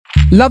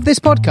Love this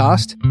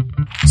podcast?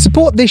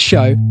 Support this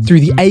show through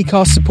the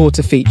Acast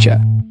supporter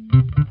feature.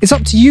 It's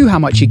up to you how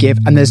much you give,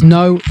 and there's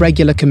no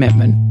regular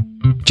commitment.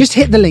 Just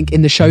hit the link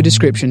in the show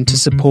description to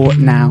support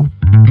now.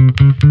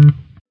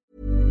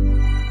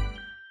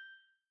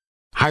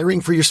 Hiring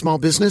for your small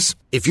business?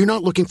 If you're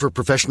not looking for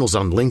professionals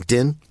on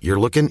LinkedIn, you're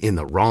looking in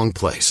the wrong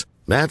place.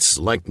 That's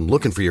like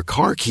looking for your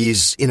car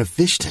keys in a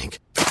fish tank.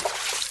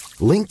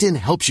 LinkedIn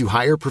helps you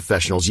hire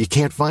professionals you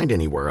can't find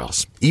anywhere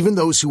else, even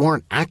those who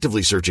aren't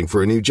actively searching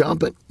for a new job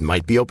but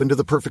might be open to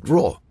the perfect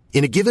role.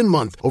 In a given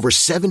month, over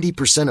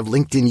 70% of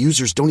LinkedIn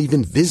users don't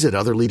even visit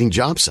other leading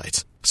job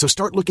sites. So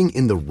start looking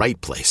in the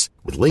right place.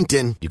 With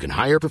LinkedIn, you can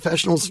hire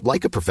professionals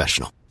like a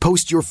professional.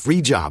 Post your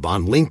free job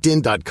on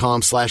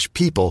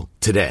linkedin.com/people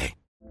today.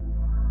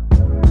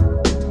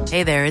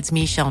 Hey there, it's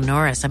Michelle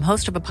Norris. I'm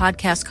host of a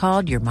podcast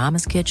called Your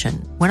Mama's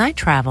Kitchen. When I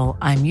travel,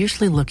 I'm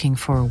usually looking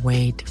for a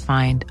way to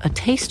find a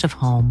taste of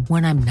home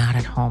when I'm not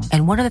at home.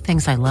 And one of the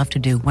things I love to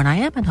do when I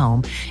am at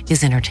home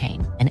is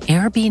entertain. And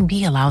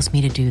Airbnb allows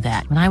me to do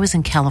that. When I was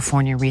in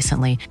California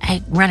recently,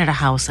 I rented a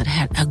house that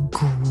had a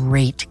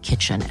great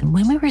kitchen. And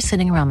when we were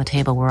sitting around the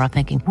table, we're all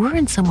thinking, we're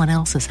in someone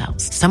else's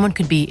house. Someone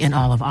could be in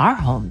all of our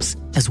homes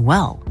as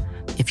well.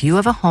 If you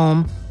have a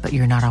home, but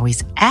you're not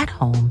always at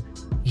home,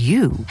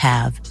 you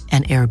have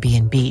an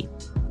Airbnb.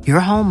 Your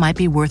home might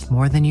be worth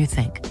more than you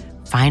think.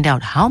 Find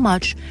out how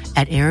much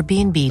at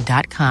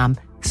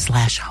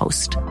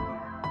airbnb.com/host.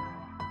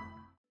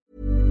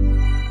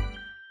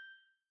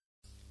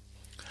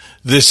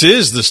 This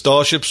is the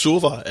Starship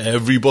Sofa.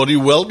 Everybody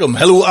welcome.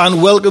 Hello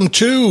and welcome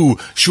to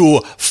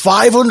show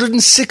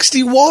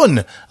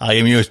 561. I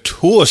am your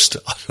host.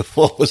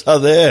 What was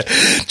that there?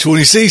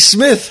 Tony C.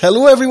 Smith.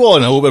 Hello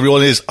everyone. I hope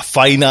everyone is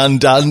fine and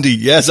dandy.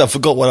 Yes, I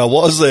forgot what I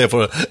was there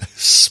for a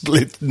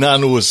split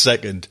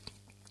nanosecond.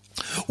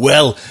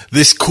 Well,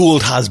 this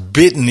cold has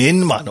bitten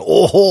in, man.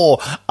 Oh,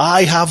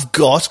 I have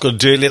got a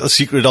dirty little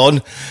secret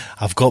on.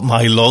 I've got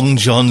my long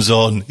johns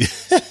on.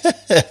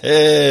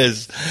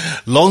 Yes.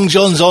 Long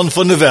johns on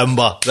for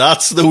November.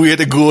 That's the way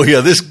to go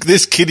here.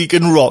 This kiddie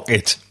can rock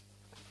it.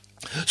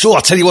 So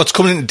I'll tell you what's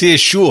coming in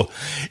today's show.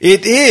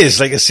 It is,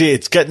 like I say,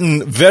 it's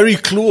getting very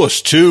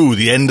close to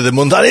the end of the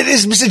month. And it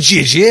is Mr.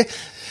 JJ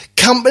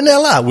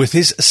Campanella with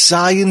his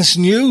science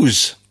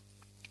news.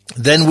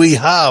 Then we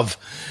have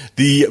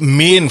the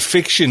main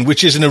fiction,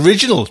 which is an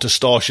original to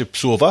Starship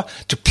Sofa,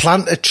 To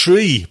Plant a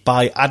Tree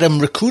by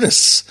Adam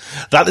Rakunas.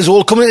 That is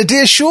all coming in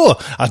today's show.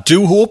 I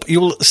do hope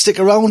you will stick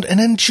around and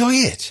enjoy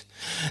it.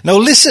 Now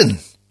listen,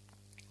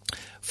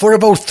 for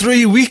about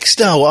 3 weeks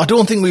now, I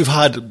don't think we've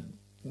had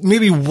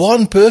maybe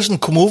one person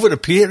come over to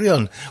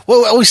Patreon.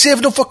 Well, are we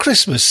saving up for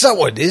Christmas? Is that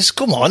what it is?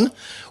 Come on.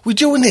 We're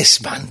doing this,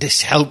 man.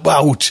 This help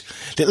out.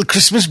 Little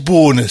Christmas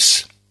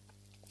bonus.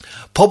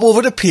 Pop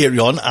over to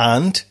Patreon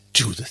and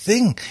do the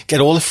thing.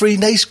 Get all the free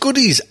nice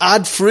goodies.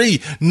 Ad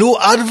free. No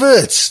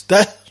adverts.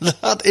 That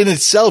in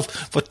itself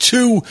for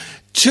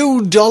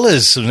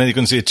 $2. And then you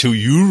can say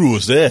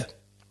 €2 there.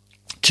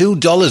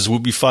 $2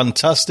 would be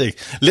fantastic.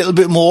 A little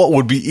bit more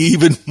would be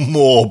even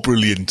more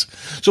brilliant.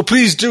 So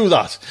please do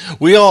that.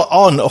 We are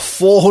on a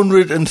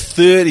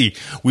 430.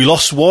 We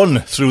lost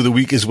one through the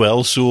week as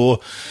well. So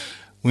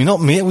we're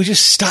not, mate. We're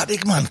just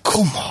static, man.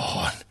 Come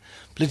on.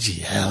 Bloody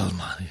hell,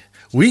 man.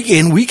 Week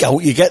in, week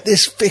out, you get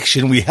this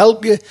fiction. We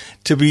help you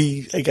to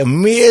be like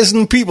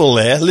amazing people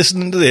there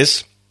listening to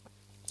this.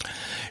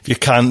 If you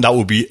can, that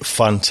would be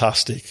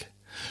fantastic.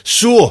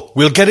 So,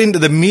 we'll get into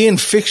the main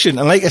fiction.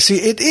 And like I say,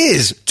 it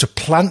is To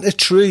Plant a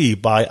Tree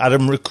by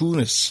Adam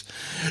Rakunas.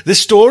 This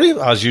story,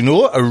 as you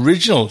know,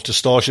 original to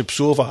Starship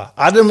Sofa.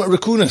 Adam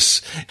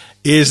Rakunas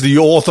is the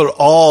author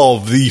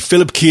of the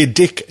Philip K.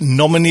 Dick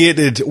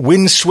nominated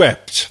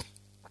Windswept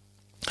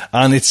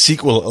and its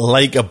sequel,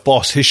 Like a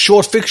Boss. His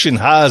short fiction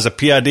has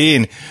appeared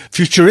in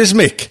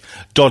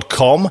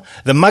Futurismic.com,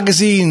 the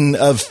magazine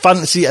of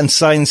fantasy and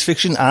science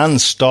fiction, and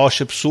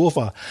Starship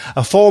Sofa.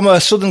 A former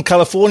Southern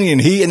Californian,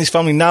 he and his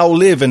family now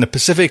live in the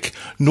Pacific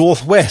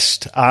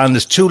Northwest, and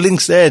there's 2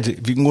 links there.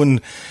 If you can go and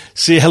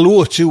say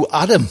hello to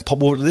Adam,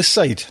 pop over to this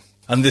side.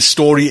 And this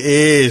story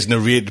is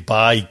narrated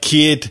by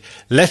Kate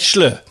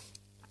Lechler.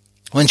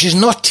 When she's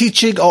not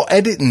teaching or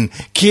editing,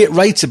 Kate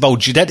writes about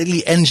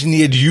genetically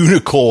engineered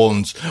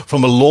unicorns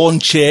from a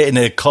lawn chair in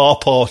a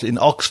carport in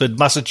Oxford,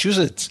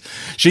 Massachusetts.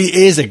 She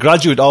is a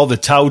graduate of the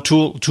Tau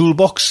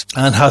Toolbox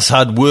and has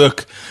had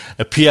work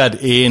appeared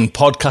in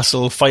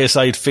Podcastle,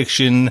 Fireside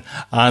Fiction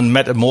and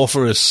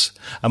Metamorphosis,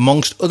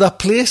 amongst other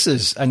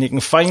places. And you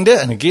can find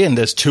it, and again,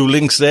 there's 2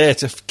 links there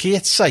to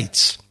Kate's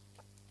sites.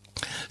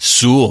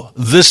 So,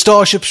 the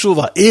Starship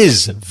Sofa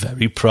is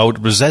very proud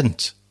to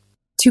present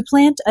To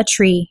Plant a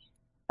Tree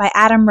by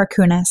Adam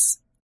Rakunas.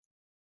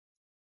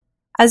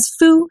 As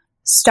Fu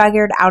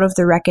staggered out of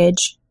the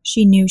wreckage,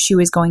 she knew she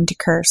was going to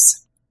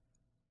curse.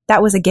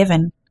 That was a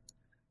given.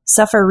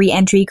 Suffer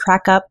re-entry,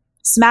 crack up,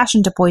 smash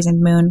into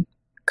poisoned moon,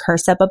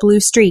 curse up a blue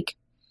streak.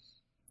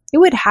 It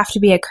would have to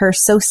be a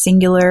curse so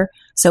singular,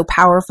 so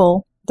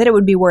powerful, that it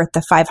would be worth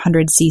the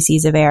 500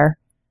 cc's of air.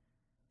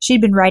 She'd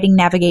been writing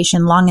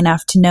navigation long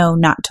enough to know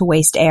not to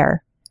waste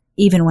air.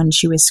 even when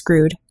she was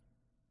screwed.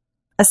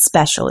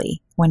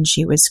 Especially when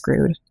she was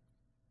screwed.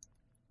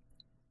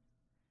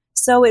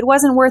 So it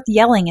wasn't worth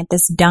yelling at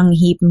this dung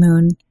heap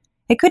moon.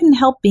 It couldn't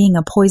help being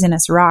a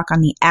poisonous rock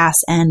on the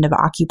ass end of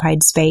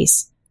occupied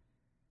space.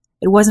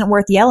 It wasn't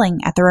worth yelling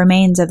at the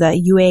remains of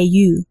the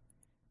UAU,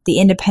 the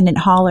independent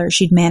hauler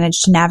she'd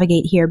managed to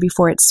navigate here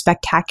before its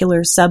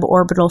spectacular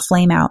suborbital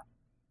flameout.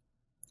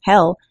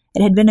 Hell,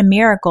 it had been a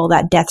miracle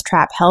that death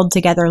trap held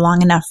together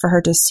long enough for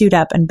her to suit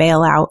up and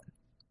bail out.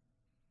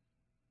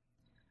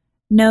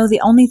 No,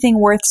 the only thing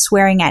worth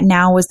swearing at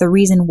now was the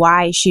reason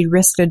why she'd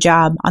risked a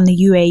job on the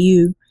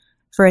UAU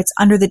for its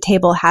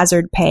under-the-table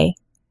hazard pay.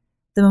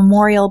 The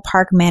Memorial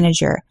Park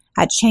manager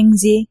at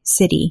Chengxi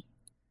City.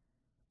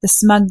 The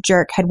smug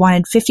jerk had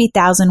wanted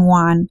 50,000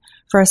 won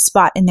for a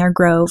spot in their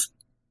grove.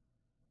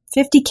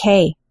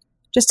 50K,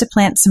 just to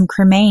plant some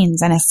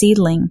cremains and a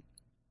seedling.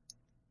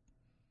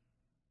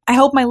 I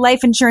hope my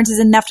life insurance is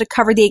enough to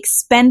cover the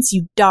expense,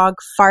 you dog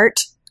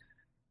fart,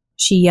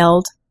 she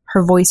yelled,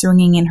 her voice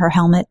ringing in her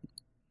helmet.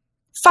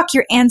 Fuck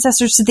your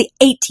ancestors to the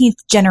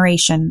 18th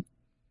generation.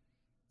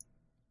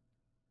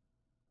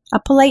 A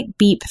polite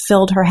beep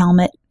filled her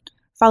helmet,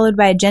 followed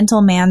by a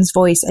gentle man's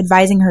voice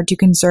advising her to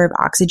conserve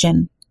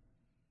oxygen.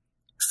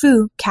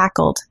 Fu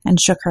cackled and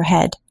shook her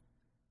head.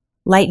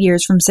 Light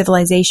years from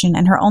civilization,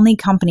 and her only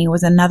company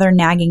was another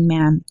nagging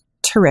man.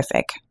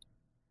 Terrific.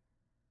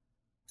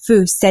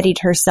 Fu steadied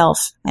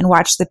herself and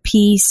watched the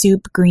pea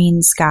soup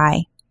green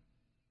sky.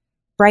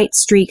 Bright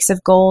streaks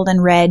of gold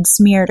and red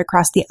smeared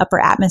across the upper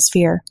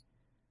atmosphere.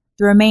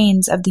 The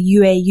remains of the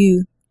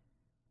UAU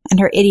and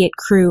her idiot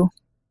crew.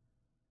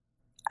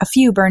 A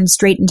few burned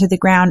straight into the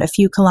ground a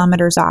few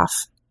kilometers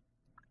off.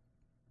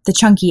 The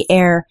chunky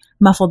air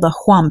muffled the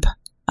whump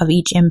of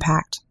each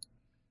impact.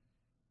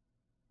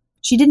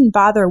 She didn't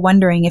bother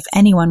wondering if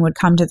anyone would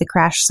come to the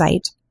crash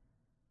site.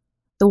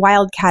 The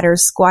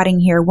wildcatters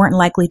squatting here weren't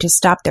likely to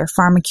stop their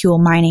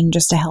pharmacule mining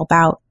just to help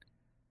out.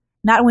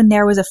 Not when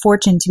there was a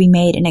fortune to be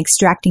made in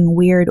extracting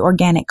weird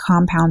organic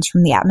compounds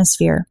from the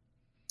atmosphere.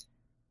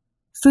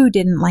 Fu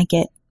didn't like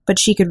it, but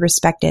she could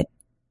respect it.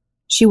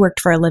 She worked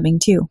for a living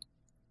too.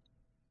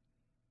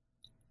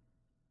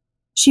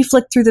 She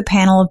flicked through the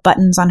panel of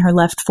buttons on her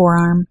left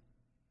forearm.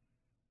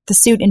 The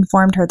suit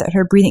informed her that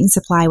her breathing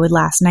supply would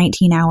last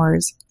 19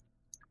 hours,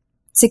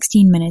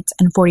 16 minutes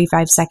and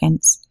 45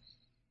 seconds.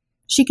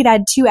 She could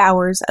add 2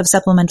 hours of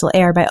supplemental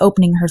air by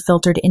opening her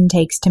filtered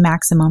intakes to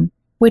maximum,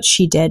 which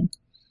she did.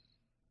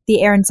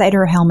 The air inside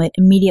her helmet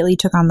immediately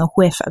took on the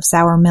whiff of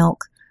sour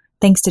milk,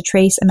 thanks to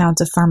trace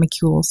amounts of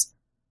pharmacules.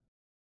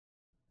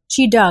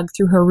 She dug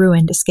through her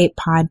ruined escape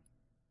pod.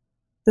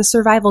 The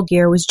survival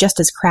gear was just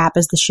as crap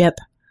as the ship.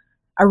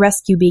 A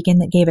rescue beacon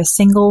that gave a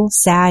single,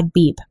 sad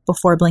beep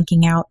before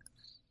blinking out.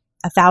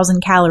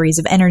 1,000 calories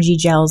of energy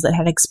gels that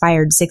had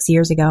expired 6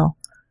 years ago.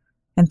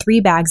 And 3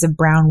 bags of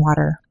brown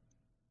water.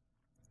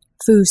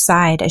 Fu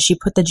sighed as she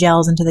put the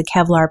gels into the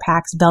Kevlar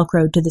packs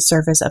velcroed to the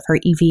surface of her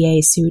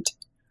EVA suit.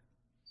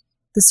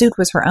 The suit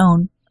was her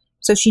own,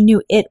 so she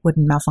knew it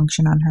wouldn't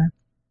malfunction on her.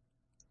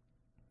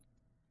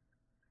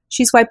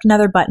 She swiped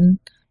another button,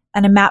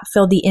 and a map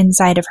filled the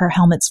inside of her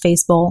helmet's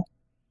face bowl.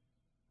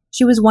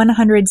 She was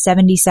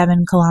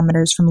 177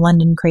 kilometers from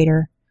London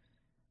Crater,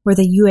 where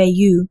the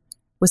UAU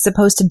was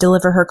supposed to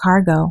deliver her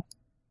cargo.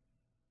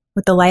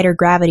 With the lighter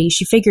gravity,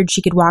 she figured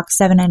she could walk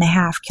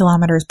 7.5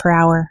 kilometers per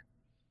hour.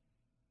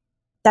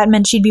 That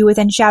meant she'd be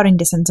within shouting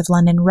distance of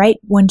London right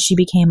when she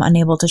became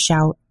unable to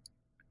shout.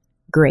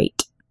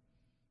 Great.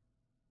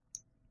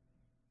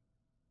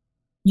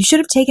 You should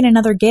have taken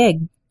another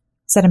gig,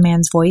 said a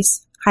man's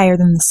voice, higher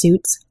than the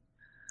suit's.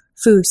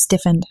 Fu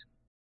stiffened.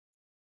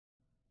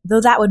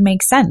 Though that would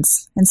make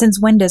sense, and since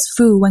when does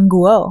Fu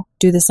Wenguo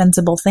do the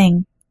sensible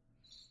thing?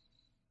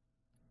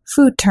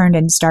 Fu turned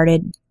and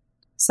started.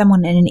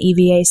 Someone in an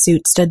EVA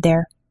suit stood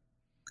there.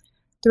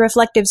 The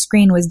reflective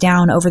screen was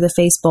down over the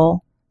face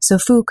bowl, so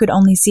Fu could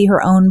only see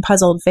her own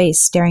puzzled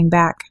face staring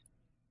back.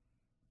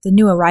 The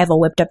new arrival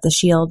whipped up the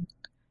shield,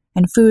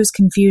 and Fu's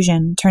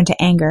confusion turned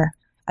to anger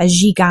as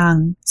Ji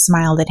Gang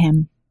smiled at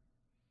him.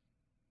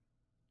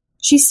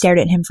 She stared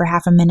at him for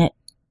half a minute.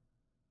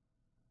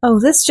 Oh,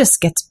 this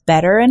just gets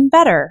better and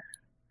better.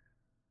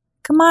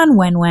 Come on,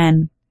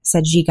 Wen,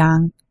 said Ji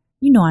Gang.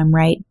 You know I'm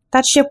right.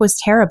 That ship was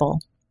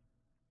terrible.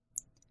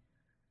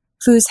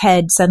 Fu's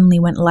head suddenly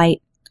went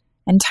light,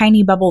 and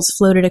tiny bubbles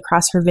floated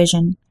across her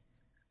vision.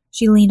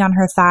 She leaned on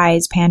her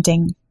thighs,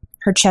 panting.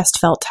 Her chest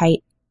felt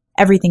tight.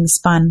 Everything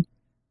spun.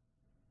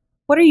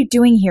 What are you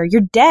doing here?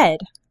 You're dead.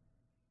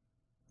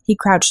 He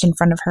crouched in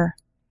front of her,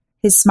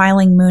 his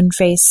smiling moon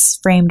face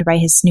framed by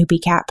his Snoopy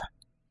cap.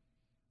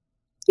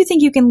 You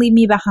think you can leave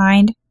me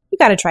behind? You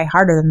gotta try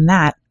harder than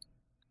that.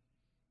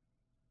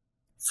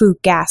 Fu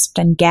gasped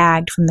and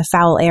gagged from the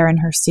foul air in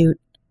her suit.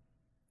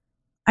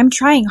 I'm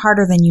trying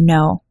harder than you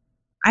know.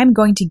 I'm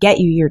going to get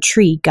you your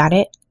tree, got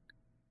it?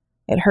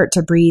 It hurt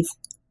to breathe.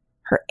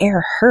 Her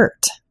air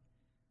hurt.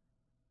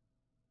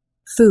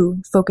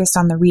 Fu focused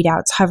on the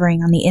readouts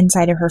hovering on the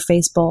inside of her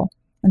face bowl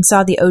and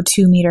saw the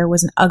O2 meter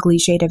was an ugly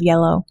shade of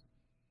yellow.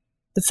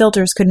 The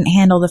filters couldn't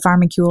handle the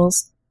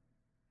pharmacules.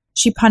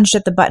 She punched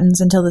at the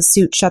buttons until the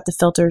suit shut the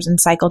filters and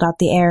cycled out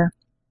the air.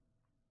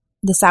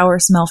 The sour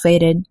smell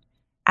faded,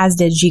 as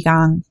did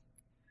Zhigang.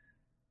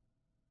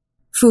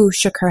 Fu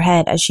shook her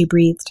head as she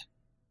breathed.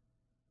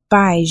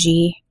 Bye,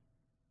 Ji.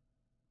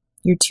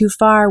 You're too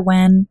far,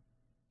 Wen,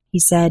 he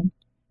said,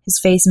 his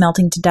face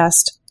melting to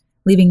dust,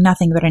 leaving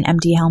nothing but an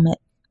empty helmet.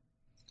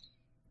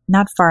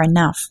 Not far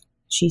enough,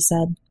 she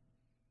said.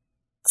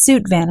 The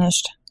suit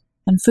vanished,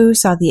 and Fu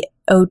saw the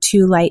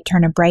O2 light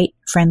turn a bright,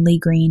 friendly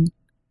green.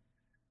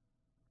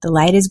 The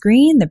light is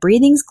green, the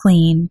breathing's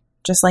clean,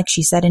 just like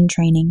she said in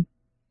training.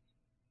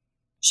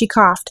 She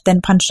coughed,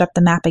 then punched up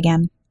the map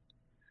again.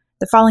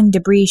 The falling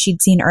debris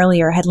she'd seen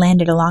earlier had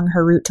landed along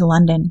her route to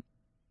London.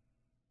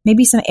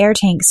 Maybe some air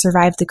tanks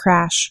survived the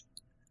crash.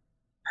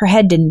 Her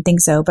head didn't think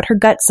so, but her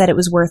gut said it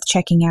was worth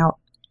checking out.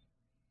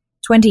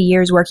 20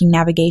 years working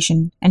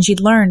navigation, and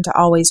she'd learned to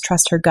always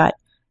trust her gut,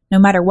 no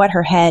matter what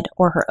her head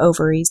or her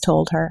ovaries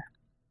told her.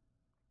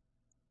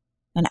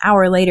 An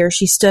hour later,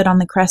 she stood on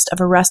the crest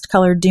of a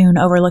rust-colored dune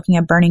overlooking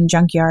a burning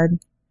junkyard.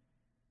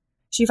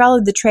 She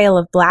followed the trail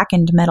of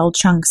blackened metal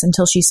chunks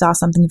until she saw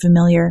something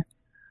familiar,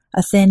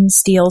 a thin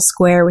steel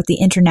square with the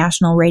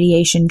International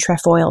Radiation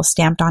Trefoil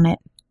stamped on it.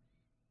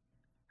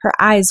 Her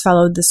eyes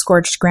followed the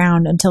scorched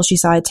ground until she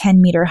saw a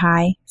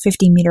 10-meter-high,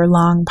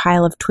 50-meter-long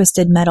pile of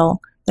twisted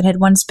metal that had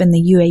once been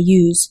the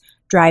UAU's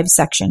drive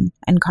section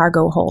and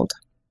cargo hold.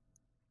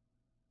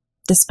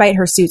 Despite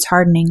her suit's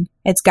hardening,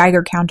 its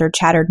Geiger counter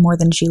chattered more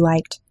than she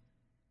liked.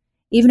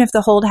 Even if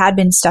the hold had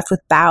been stuffed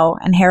with bow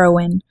and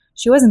heroin,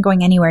 she wasn't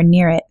going anywhere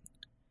near it.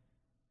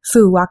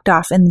 Fu walked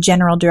off in the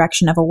general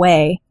direction of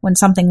away when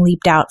something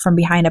leaped out from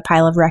behind a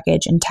pile of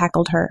wreckage and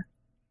tackled her.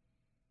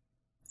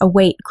 A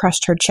weight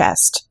crushed her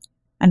chest,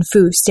 and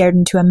Fu stared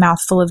into a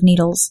mouth full of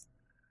needles.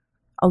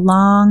 A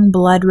long,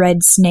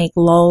 blood-red snake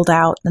lolled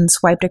out, then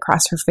swiped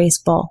across her face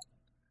bowl.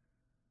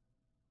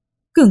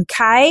 "Gun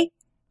Kai!"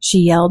 she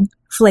yelled,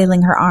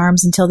 flailing her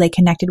arms until they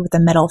connected with a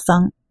metal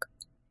thunk.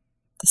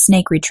 The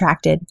snake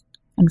retracted,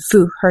 and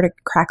Fu heard a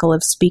crackle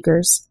of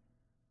speakers.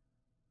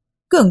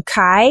 "Gun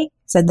Kai!"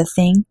 said the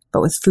thing,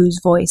 but with Fu's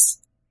voice.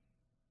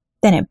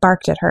 Then it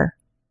barked at her.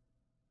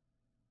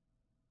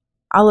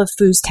 All of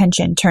Fu's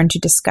tension turned to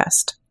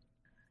disgust.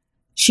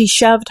 She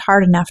shoved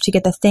hard enough to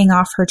get the thing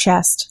off her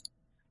chest.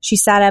 She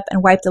sat up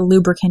and wiped the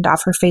lubricant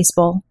off her face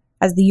bowl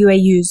as the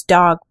UAU's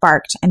dog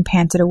barked and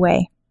panted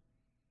away.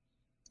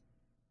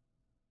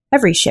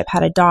 Every ship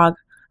had a dog,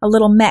 a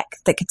little mech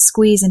that could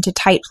squeeze into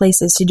tight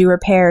places to do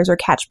repairs or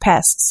catch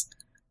pests,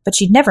 but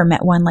she'd never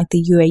met one like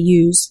the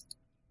UAU's.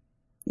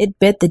 It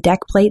bit the deck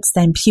plates,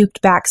 then puked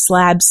back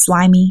slabs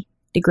slimy,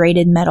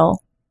 degraded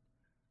metal.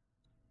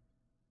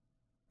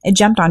 It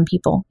jumped on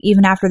people,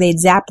 even after they'd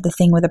zapped the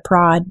thing with a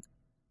prod.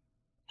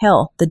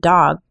 Hell, the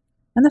dog,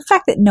 and the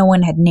fact that no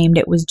one had named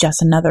it was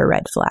just another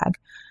red flag,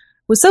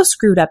 was so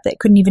screwed up that it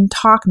couldn't even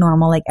talk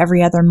normal like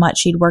every other mutt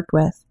she'd worked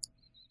with.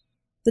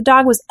 The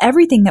dog was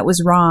everything that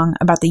was wrong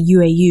about the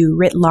UAU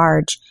writ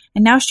large,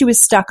 and now she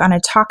was stuck on a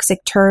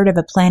toxic turd of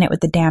a planet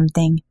with the damn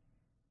thing.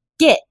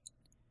 Git!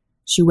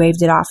 She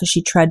waved it off as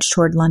she trudged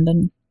toward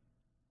London.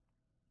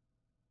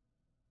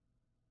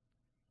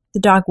 The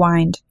dog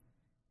whined,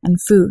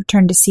 and Fu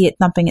turned to see it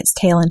thumping its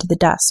tail into the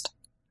dust.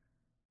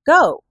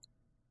 Go!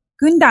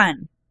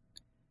 Gundan!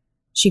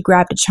 She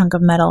grabbed a chunk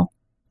of metal,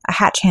 a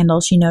hatch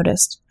handle she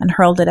noticed, and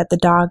hurled it at the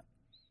dog.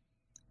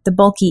 The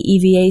bulky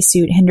EVA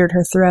suit hindered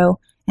her throw,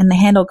 and the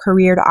handle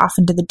careered off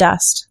into the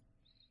dust.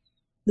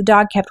 The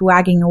dog kept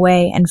wagging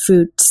away, and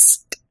Fu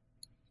tsked.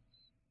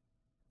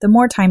 The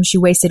more time she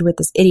wasted with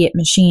this idiot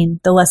machine,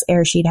 the less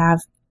air she'd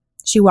have.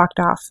 She walked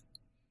off.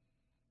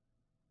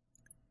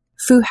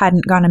 Fu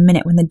hadn't gone a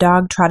minute when the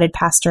dog trotted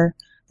past her,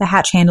 the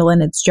hatch handle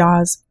in its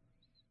jaws.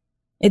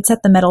 It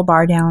set the metal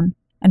bar down,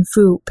 and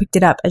Fu picked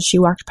it up as she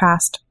walked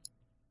past.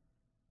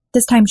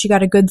 This time she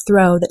got a good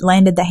throw that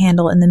landed the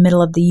handle in the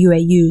middle of the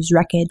UAU's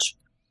wreckage.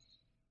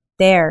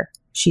 There,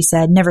 she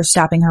said, never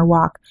stopping her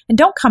walk, and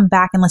don't come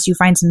back unless you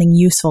find something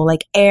useful,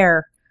 like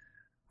air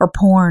or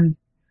porn.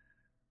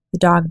 The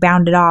dog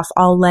bounded off,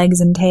 all legs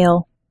and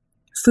tail.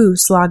 Fu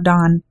slogged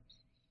on.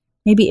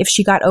 Maybe if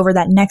she got over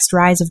that next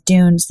rise of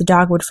dunes, the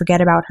dog would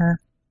forget about her.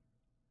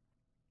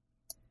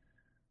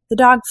 The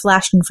dog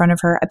flashed in front of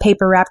her, a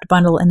paper-wrapped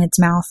bundle in its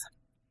mouth.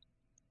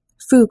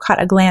 Fu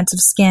caught a glance of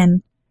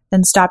skin,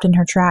 then stopped in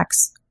her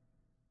tracks.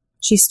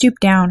 She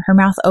stooped down, her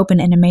mouth open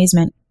in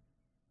amazement.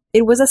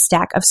 It was a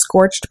stack of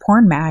scorched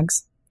porn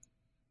mags.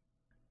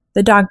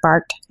 The dog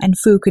barked, and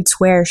Fu could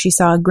swear she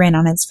saw a grin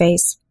on its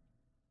face.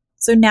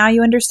 So now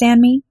you understand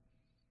me?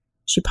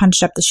 She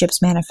punched up the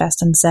ship's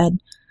manifest and said,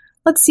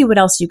 Let's see what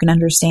else you can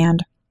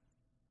understand.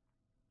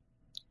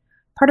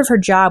 Part of her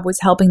job was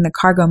helping the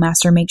cargo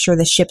master make sure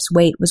the ship's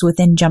weight was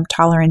within jump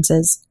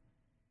tolerances.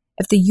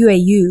 If the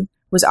UAU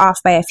was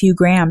off by a few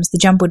grams, the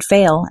jump would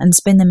fail and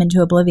spin them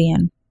into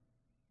oblivion.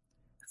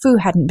 Fu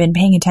hadn't been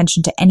paying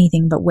attention to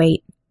anything but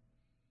weight.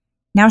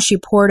 Now she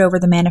pored over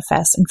the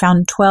manifest and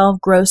found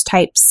 12 gross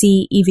Type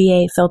C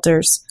EVA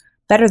filters,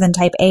 better than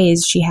Type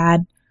A's she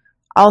had,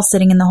 all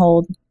sitting in the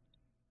hold.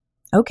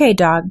 Okay,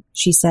 dog,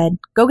 she said.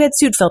 Go get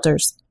suit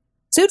filters.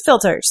 Suit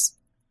filters!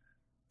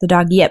 The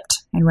dog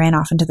yipped and ran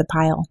off into the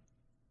pile.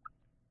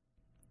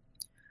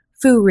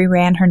 Fu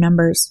reran her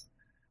numbers.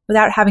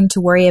 Without having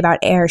to worry about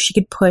air, she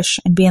could push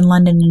and be in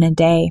London in a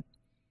day.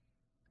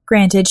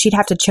 Granted, she'd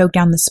have to choke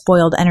down the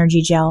spoiled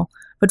energy gel,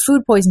 but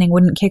food poisoning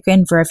wouldn't kick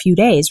in for a few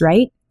days,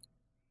 right?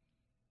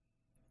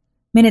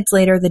 Minutes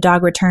later, the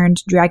dog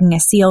returned, dragging a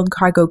sealed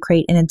cargo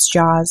crate in its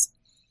jaws.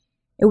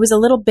 It was a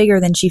little bigger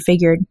than she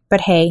figured,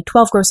 but hey,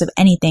 12 gross of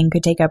anything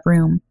could take up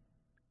room.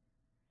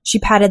 She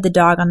patted the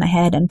dog on the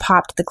head and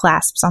popped the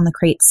clasps on the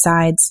crate's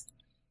sides.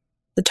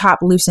 The top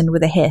loosened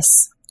with a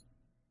hiss.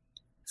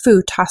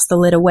 Fu tossed the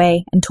lid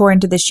away and tore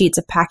into the sheets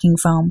of packing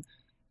foam,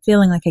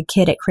 feeling like a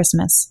kid at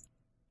Christmas.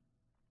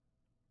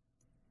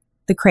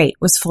 The crate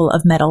was full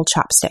of metal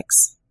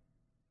chopsticks.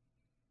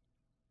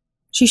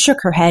 She shook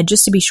her head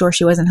just to be sure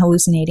she wasn't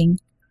hallucinating.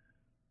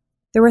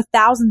 There were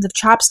thousands of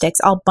chopsticks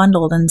all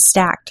bundled and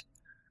stacked.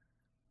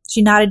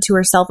 She nodded to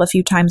herself a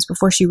few times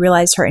before she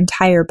realized her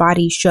entire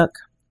body shook.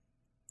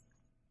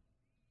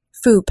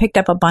 Fu picked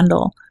up a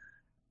bundle,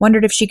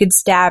 wondered if she could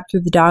stab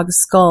through the dog's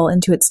skull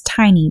into its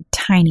tiny,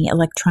 tiny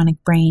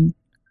electronic brain.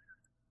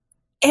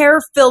 Air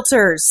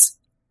filters!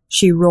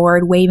 She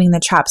roared, waving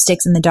the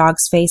chopsticks in the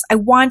dog's face. I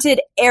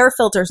wanted air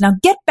filters. Now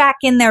get back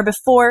in there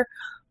before...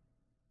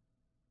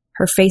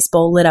 Her face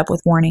bowl lit up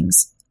with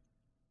warnings.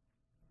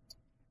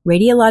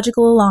 Radiological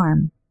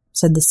alarm,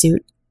 said the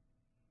suit.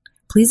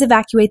 Please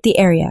evacuate the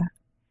area.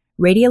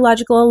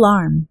 Radiological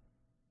alarm.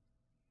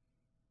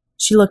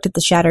 She looked at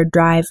the shattered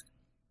drive.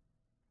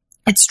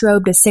 It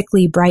strobed a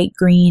sickly bright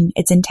green,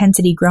 its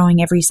intensity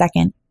growing every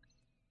second.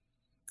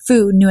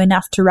 Fu knew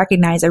enough to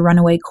recognize a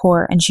runaway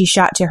core, and she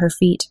shot to her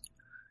feet.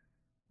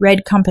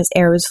 Red compass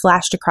arrows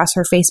flashed across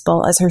her face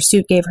bowl as her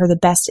suit gave her the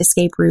best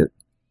escape route.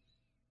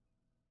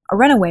 A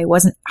runaway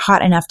wasn't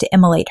hot enough to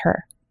immolate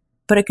her,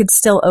 but it could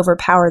still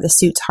overpower the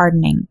suit's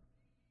hardening.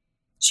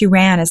 She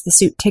ran as the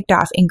suit ticked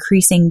off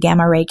increasing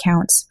gamma ray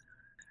counts,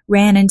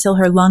 ran until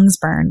her lungs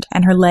burned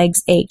and her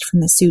legs ached from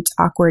the suit's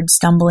awkward,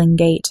 stumbling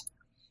gait.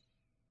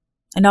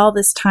 And all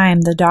this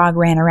time, the dog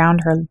ran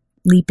around her,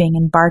 leaping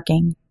and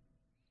barking.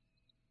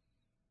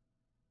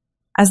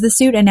 As the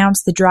suit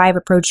announced the drive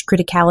approached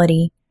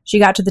criticality, she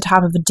got to the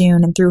top of a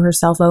dune and threw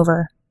herself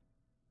over.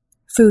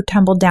 Fu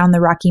tumbled down the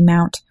rocky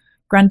mount,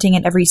 grunting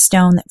at every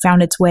stone that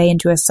found its way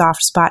into a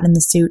soft spot in the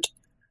suit.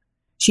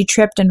 She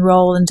tripped and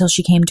rolled until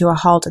she came to a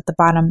halt at the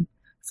bottom,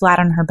 flat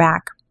on her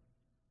back.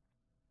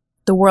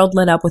 The world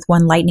lit up with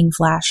one lightning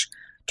flash,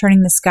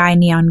 turning the sky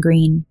neon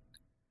green.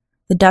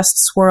 The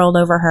dust swirled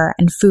over her,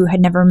 and Fu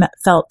had never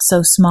felt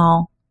so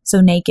small,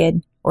 so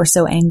naked, or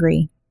so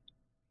angry.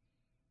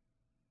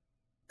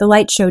 The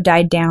light show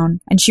died down,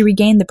 and she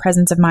regained the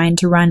presence of mind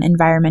to run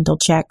environmental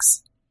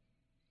checks.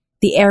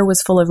 The air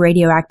was full of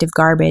radioactive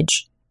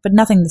garbage, but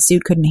nothing the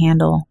suit couldn't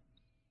handle.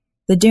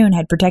 The dune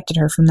had protected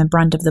her from the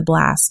brunt of the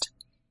blast.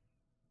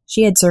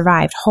 She had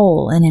survived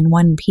whole and in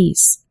one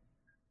piece.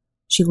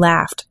 She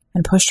laughed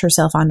and pushed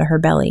herself onto her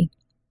belly.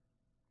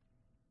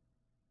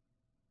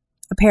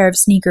 A pair of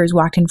sneakers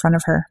walked in front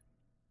of her.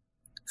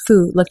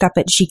 Fu looked up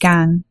at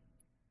Zhigang.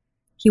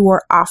 He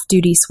wore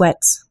off-duty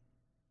sweats.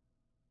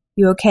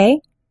 You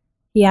okay?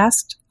 He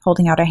asked,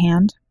 holding out a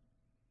hand.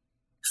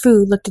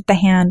 Fu looked at the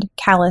hand,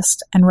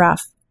 calloused and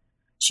rough.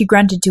 She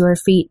grunted to her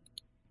feet,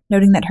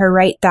 noting that her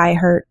right thigh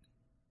hurt.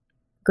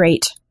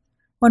 Great.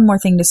 One more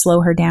thing to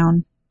slow her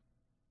down.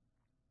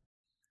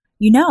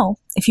 You know,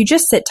 if you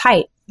just sit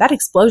tight, that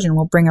explosion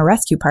will bring a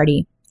rescue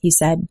party, he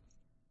said.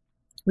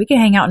 We can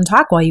hang out and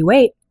talk while you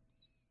wait.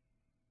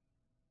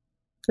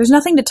 There's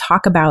nothing to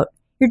talk about.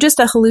 You're just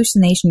a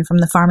hallucination from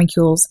the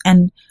pharmacules,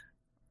 and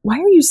why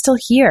are you still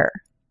here?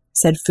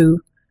 Said Fu.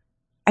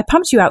 I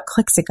pumped you out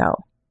clicks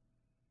ago.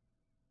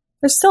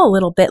 There's still a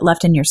little bit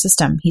left in your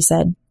system, he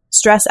said.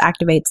 Stress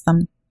activates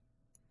them.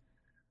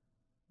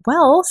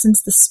 Well,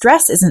 since the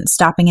stress isn't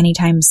stopping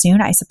anytime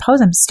soon, I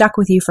suppose I'm stuck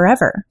with you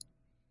forever.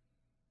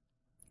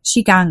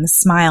 Zhigang's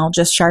smile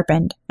just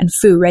sharpened, and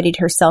Fu readied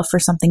herself for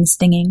something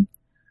stinging.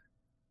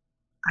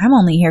 I'm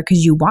only here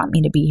because you want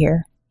me to be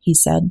here, he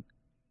said.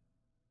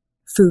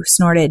 Fu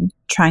snorted,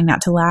 trying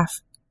not to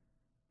laugh.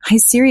 I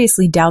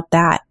seriously doubt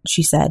that,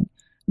 she said.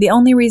 The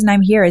only reason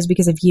I'm here is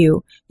because of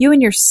you. You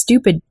and your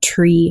stupid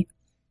tree.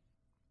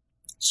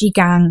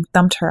 Zhigang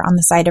thumped her on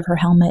the side of her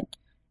helmet,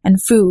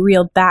 and Fu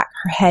reeled back,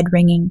 her head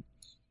ringing.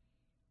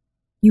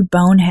 You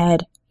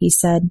bonehead, he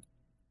said.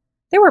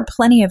 There were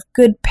plenty of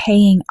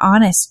good-paying,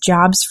 honest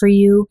jobs for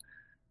you.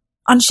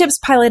 On ships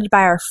piloted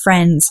by our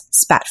friends,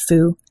 spat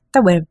Fu.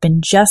 That would have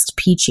been just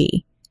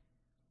peachy.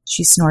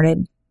 She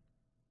snorted.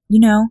 You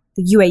know,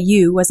 the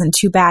UAU wasn't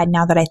too bad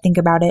now that I think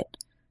about it.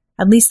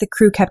 At least the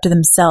crew kept to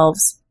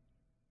themselves.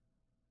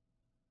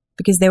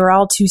 Because they were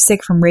all too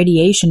sick from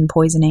radiation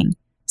poisoning,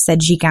 said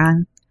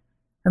Zhigang.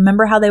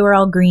 Remember how they were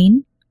all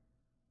green?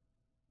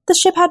 The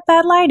ship had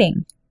bad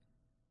lighting.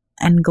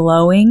 And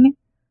glowing?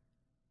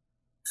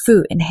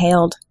 Fu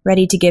inhaled,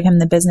 ready to give him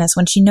the business,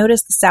 when she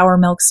noticed the sour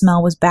milk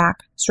smell was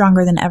back,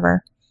 stronger than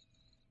ever.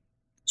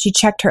 She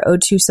checked her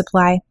O2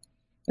 supply.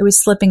 It was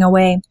slipping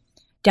away,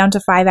 down to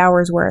 5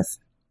 hours worth.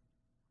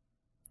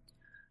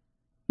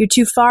 You're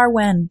too far,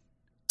 Wen.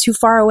 Too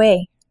far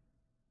away.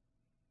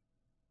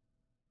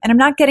 And I'm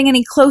not getting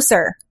any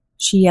closer,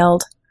 she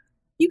yelled.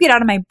 You get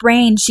out of my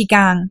brain,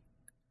 Shigang.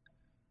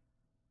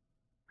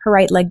 Her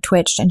right leg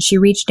twitched, and she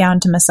reached down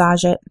to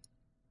massage it.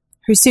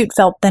 Her suit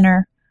felt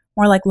thinner,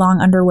 more like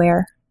long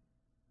underwear.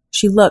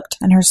 She looked,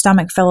 and her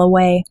stomach fell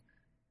away.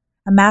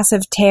 A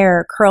massive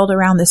tear curled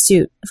around the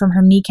suit from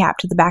her kneecap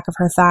to the back of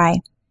her thigh.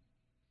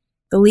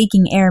 The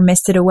leaking air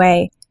misted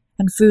away,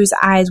 and Fu's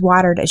eyes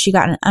watered as she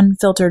got an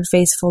unfiltered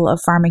faceful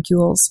of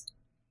pharmacules.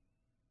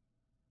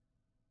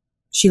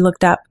 She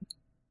looked up.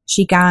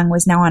 Shigang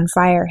was now on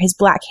fire, his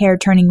black hair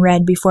turning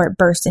red before it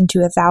burst into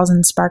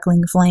 1,000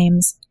 sparkling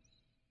flames.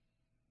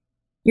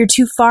 You're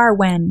too far,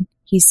 Wen,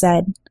 he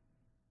said.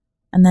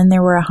 And then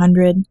there were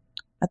 100,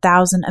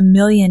 1,000,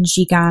 1,000,000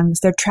 Shigangs,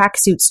 their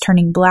tracksuits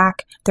turning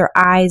black, their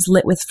eyes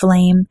lit with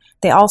flame.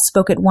 They all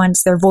spoke at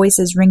once, their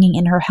voices ringing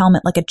in her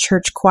helmet like a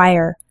church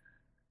choir.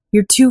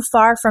 You're too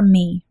far from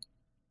me.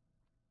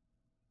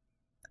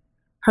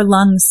 Her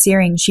lungs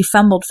searing, she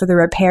fumbled for the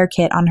repair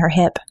kit on her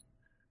hip.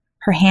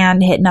 Her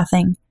hand hit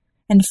nothing,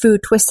 and Fu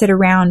twisted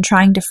around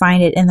trying to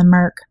find it in the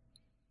murk.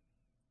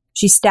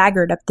 She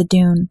staggered up the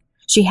dune.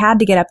 She had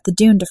to get up the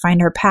dune to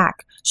find her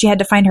pack. She had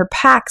to find her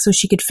pack so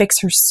she could fix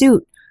her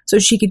suit, so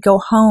she could go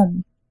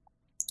home,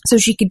 so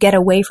she could get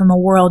away from a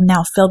world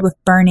now filled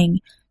with burning,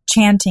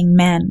 chanting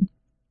men.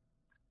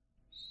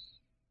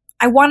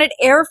 I wanted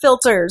air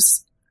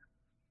filters!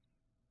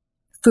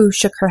 Fu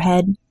shook her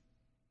head.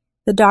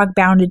 The dog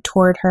bounded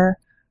toward her,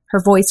 her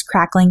voice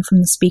crackling from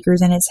the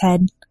speakers in its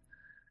head.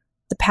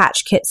 The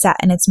patch kit sat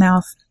in its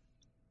mouth.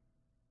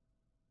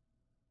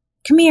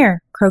 Come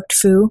here, croaked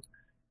Fu,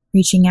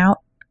 reaching out,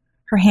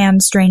 her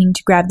hand straining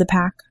to grab the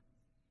pack.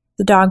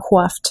 The dog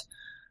whuffed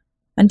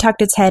and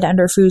tucked its head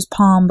under Fu's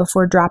palm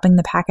before dropping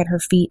the pack at her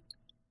feet.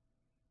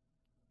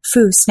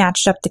 Fu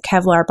snatched up the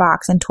Kevlar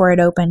box and tore it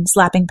open,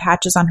 slapping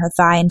patches on her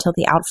thigh until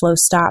the outflow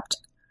stopped.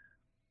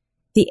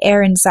 The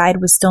air inside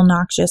was still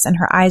noxious, and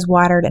her eyes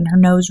watered and her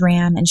nose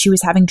ran, and she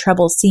was having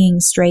trouble seeing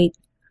straight.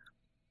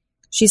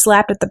 She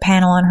slapped at the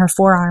panel on her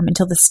forearm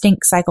until the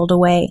stink cycled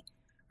away,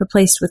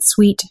 replaced with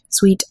sweet,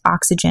 sweet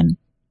oxygen.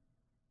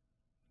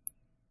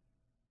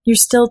 You're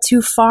still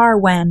too far,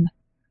 Wen,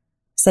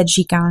 said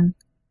Shigang.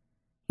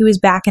 He was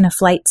back in a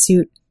flight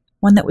suit,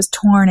 one that was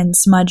torn and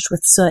smudged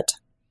with soot.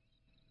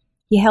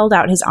 He held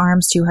out his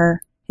arms to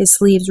her, his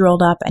sleeves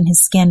rolled up and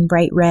his skin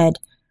bright red,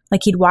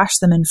 like he'd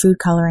washed them in food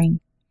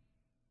coloring.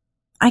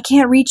 I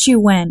can't reach you,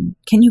 Wen.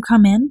 Can you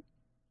come in?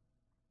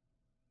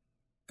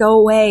 Go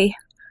away,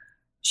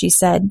 she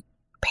said,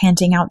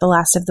 panting out the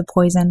last of the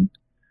poison.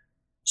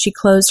 She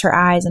closed her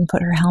eyes and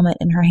put her helmet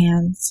in her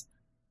hands.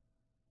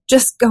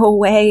 Just go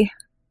away.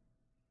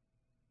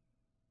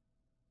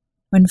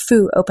 When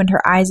Fu opened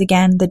her eyes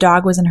again, the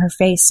dog was in her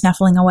face,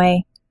 snuffling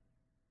away.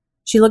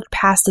 She looked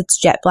past its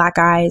jet black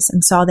eyes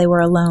and saw they were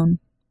alone.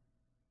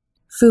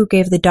 Fu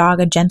gave the dog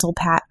a gentle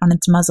pat on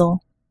its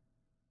muzzle.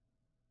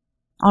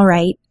 All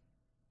right,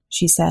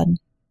 she said.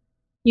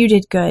 You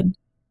did good,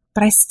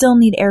 but I still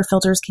need air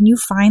filters. Can you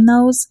find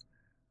those?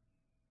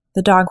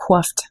 The dog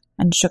whuffed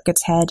and shook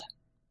its head.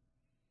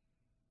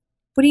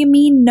 What do you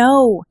mean,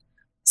 no?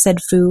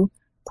 Said Fu,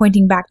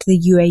 pointing back to the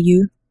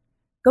UAU.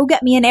 Go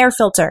get me an air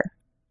filter.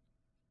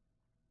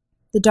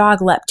 The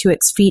dog leapt to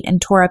its feet and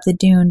tore up the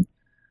dune.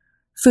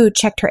 Fu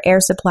checked her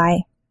air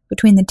supply.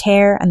 Between the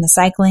tear and the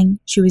cycling,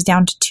 she was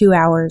down to 2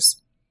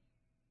 hours.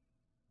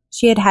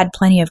 She had had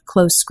plenty of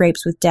close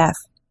scrapes with death.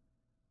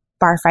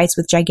 Bar fights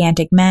with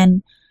gigantic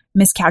men,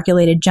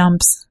 miscalculated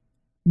jumps,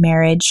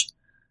 marriage,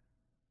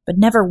 but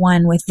never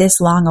one with this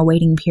long a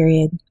waiting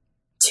period.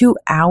 2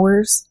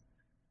 hours?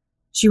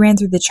 She ran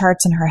through the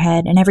charts in her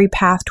head, and every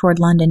path toward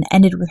London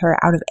ended with her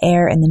out of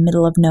air in the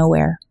middle of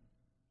nowhere.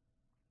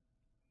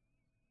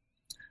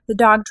 The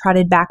dog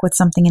trotted back with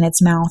something in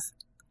its mouth.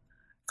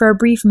 For a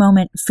brief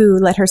moment, Fu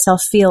let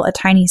herself feel a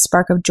tiny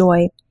spark of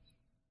joy,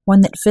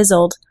 one that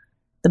fizzled,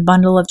 the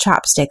bundle of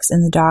chopsticks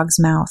in the dog's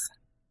mouth.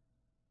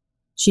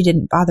 She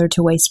didn't bother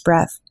to waste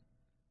breath.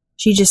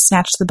 She just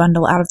snatched the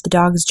bundle out of the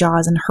dog's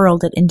jaws and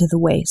hurled it into the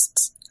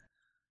wastes.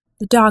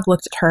 The dog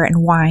looked at her and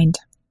whined.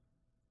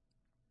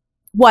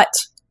 What?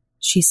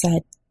 She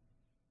said.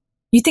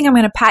 You think I'm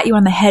going to pat you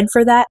on the head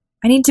for that?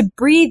 I need to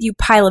breathe, you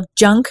pile of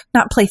junk,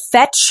 not play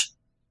fetch.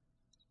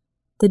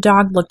 The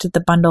dog looked at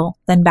the bundle,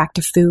 then back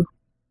to Fu.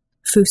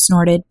 Fu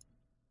snorted.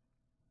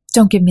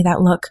 Don't give me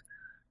that look.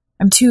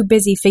 I'm too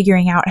busy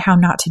figuring out how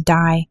not to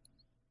die.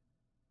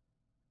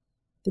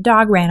 The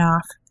dog ran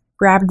off,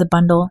 grabbed the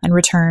bundle, and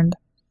returned.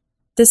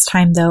 This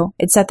time, though,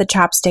 it set the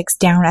chopsticks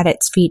down at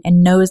its feet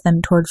and nosed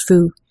them toward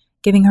Fu,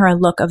 giving her a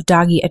look of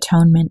doggy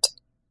atonement.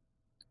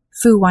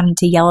 Fu wanted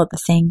to yell at the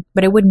thing,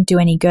 but it wouldn't do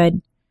any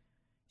good.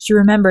 She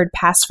remembered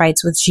past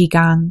fights with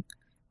Shigang,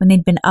 when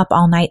they'd been up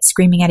all night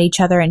screaming at each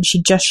other and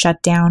she'd just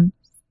shut down.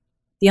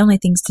 The only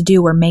things to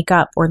do were make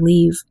up or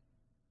leave.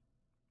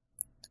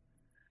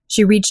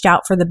 She reached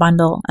out for the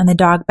bundle, and the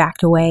dog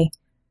backed away,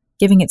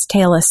 giving its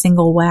tail a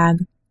single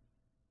wag.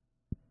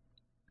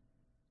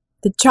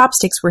 The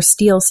chopsticks were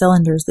steel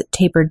cylinders that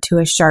tapered to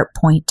a sharp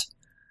point.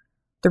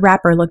 The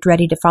wrapper looked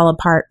ready to fall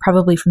apart,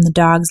 probably from the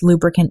dog's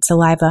lubricant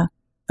saliva,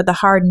 but the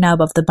hard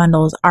nub of the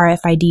bundle's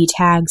RFID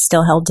tag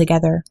still held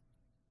together.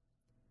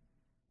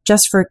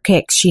 Just for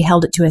kicks, she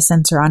held it to a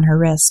sensor on her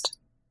wrist.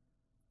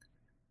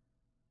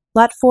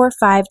 Lot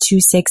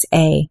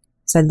 4526A,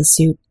 said the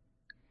suit.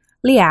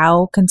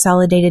 Liao,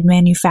 Consolidated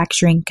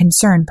Manufacturing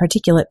Concern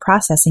Particulate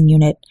Processing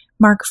Unit,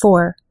 Mark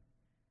IV.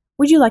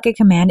 Would you like a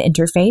command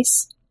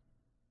interface?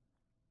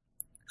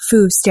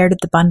 Fu stared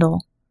at the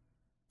bundle.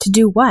 To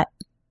do what?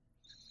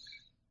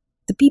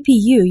 The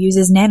PPU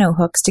uses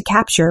nanohooks to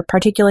capture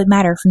particulate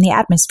matter from the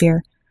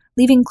atmosphere,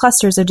 leaving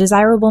clusters of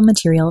desirable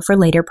material for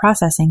later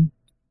processing.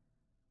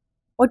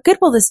 What good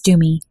will this do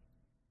me?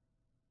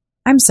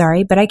 I'm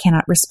sorry, but I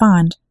cannot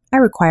respond. I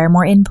require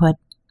more input.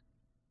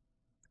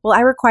 Well,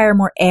 I require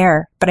more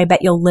air, but I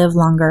bet you'll live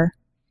longer.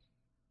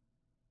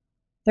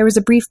 There was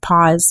a brief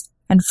pause,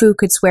 and Fu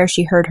could swear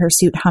she heard her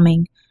suit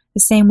humming, the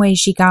same way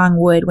Zhigang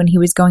would when he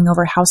was going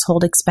over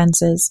household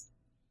expenses.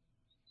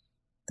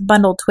 The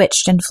bundle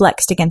twitched and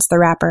flexed against the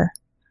wrapper.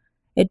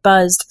 It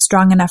buzzed,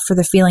 strong enough for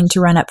the feeling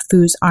to run up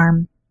Fu's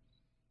arm.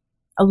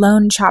 A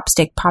lone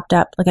chopstick popped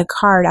up like a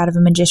card out of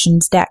a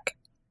magician's deck.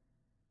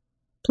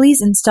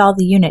 Please install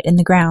the unit in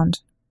the ground.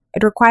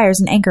 It requires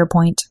an anchor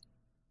point.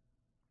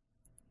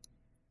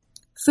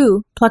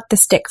 Fu plucked the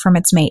stick from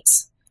its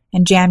mates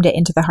and jammed it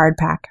into the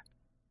hardpack.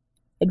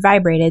 It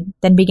vibrated,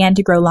 then began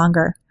to grow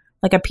longer,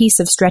 like a piece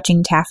of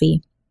stretching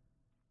taffy.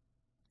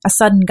 A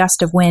sudden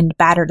gust of wind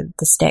battered at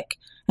the stick,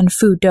 and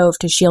Fu dove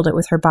to shield it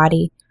with her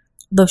body,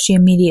 though she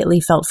immediately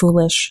felt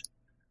foolish.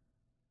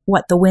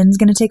 What, the wind's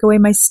going to take away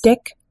my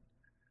stick?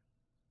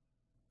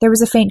 There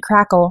was a faint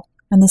crackle,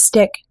 and the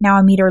stick, now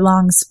a meter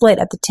long, split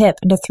at the tip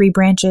into 3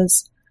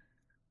 branches.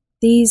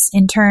 These,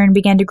 in turn,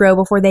 began to grow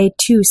before they,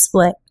 too,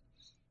 split.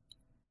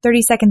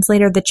 30 seconds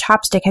later, the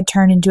chopstick had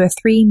turned into a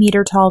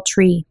 3-meter-tall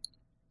tree.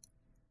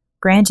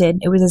 Granted,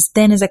 it was as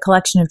thin as a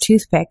collection of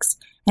toothpicks,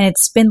 and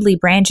its spindly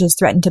branches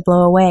threatened to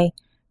blow away,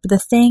 but the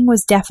thing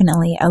was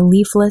definitely a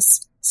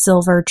leafless,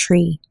 silver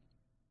tree.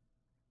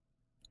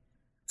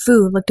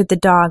 Fu looked at the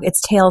dog,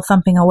 its tail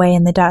thumping away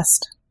in the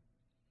dust.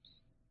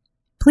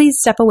 Please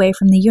step away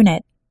from the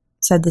unit,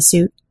 said the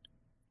suit.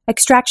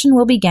 Extraction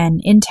will begin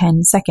in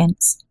 10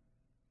 seconds.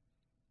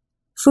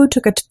 Fu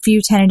took a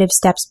few tentative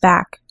steps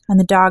back, and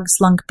the dog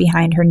slunk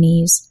behind her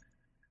knees.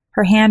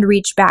 Her hand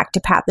reached back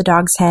to pat the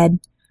dog's head,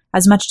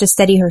 as much to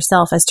steady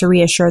herself as to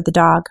reassure the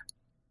dog.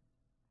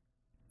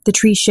 The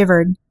tree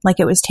shivered, like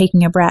it was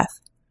taking a breath.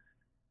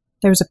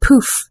 There was a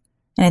poof,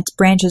 and its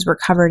branches were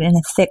covered in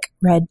a thick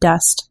red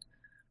dust.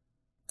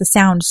 The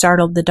sound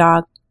startled the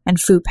dog, and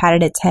Fu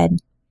patted its head.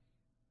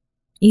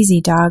 Easy,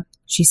 dog,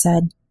 she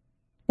said.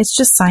 It's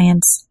just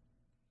science.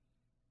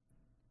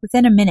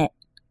 Within a minute,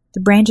 the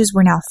branches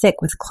were now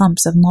thick with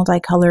clumps of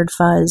multicolored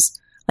fuzz,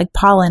 like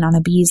pollen on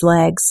a bee's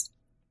legs.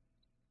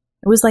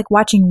 It was like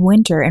watching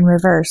winter in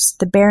reverse.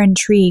 The barren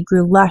tree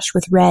grew lush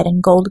with red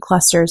and gold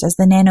clusters as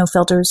the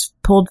nanofilters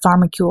pulled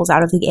pharmacules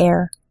out of the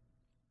air.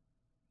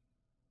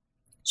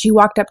 She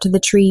walked up to the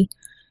tree,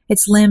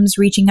 its limbs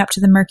reaching up to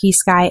the murky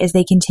sky as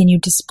they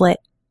continued to split.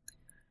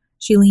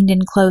 She leaned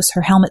in close,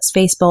 her helmet's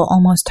facebowl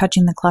almost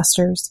touching the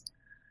clusters.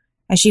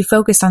 As she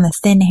focused on the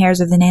thin hairs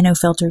of the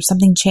nanofilters,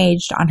 something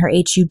changed on her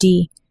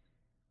HUD.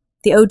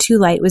 The O2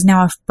 light was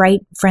now a bright,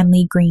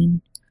 friendly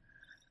green.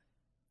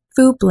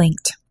 Fu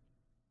blinked.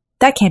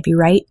 That can't be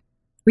right.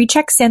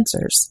 Recheck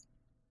sensors.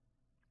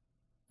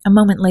 A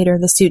moment later,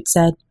 the suit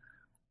said,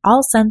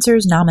 All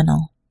sensors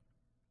nominal.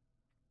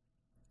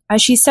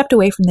 As she stepped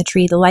away from the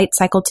tree, the light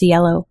cycled to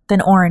yellow,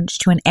 then orange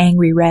to an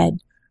angry red.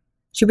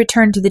 She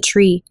returned to the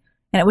tree,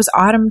 and it was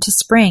autumn to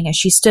spring as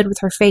she stood with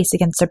her face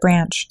against a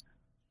branch.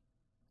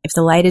 If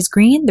the light is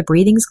green, the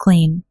breathing's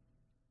clean.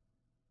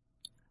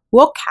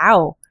 Whoa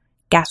cow,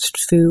 gasped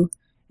Fu,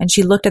 and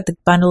she looked at the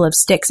bundle of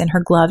sticks in her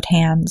gloved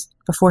hands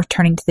before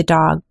turning to the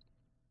dog.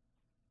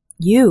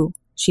 You,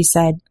 she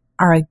said,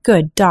 are a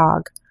good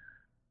dog.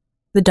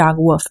 The dog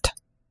woofed.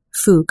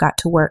 Fu got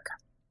to work.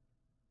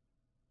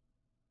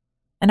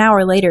 An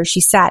hour later, she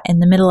sat in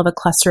the middle of a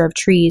cluster of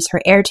trees,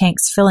 her air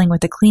tanks filling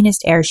with the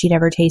cleanest air she'd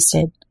ever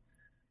tasted.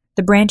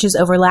 The branches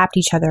overlapped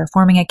each other,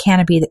 forming a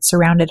canopy that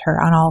surrounded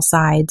her on all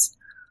sides.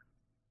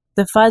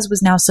 The fuzz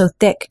was now so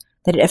thick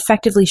that it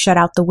effectively shut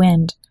out the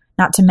wind,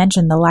 not to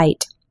mention the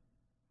light.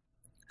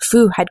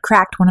 Fu had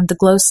cracked one of the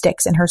glow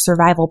sticks in her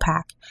survival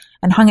pack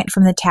and hung it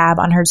from the tab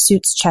on her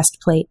suit's chest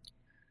plate.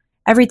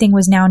 Everything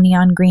was now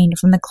neon green,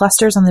 from the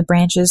clusters on the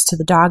branches to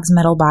the dog's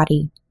metal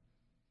body.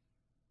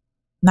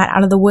 Not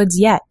out of the woods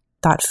yet,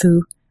 thought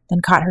Fu,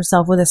 then caught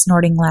herself with a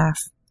snorting laugh.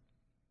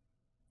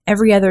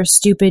 Every other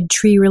stupid,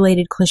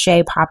 tree-related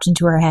cliché popped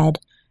into her head,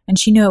 and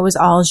she knew it was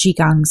all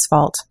Zhigang's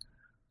fault.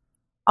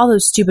 All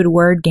those stupid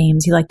word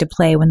games he liked to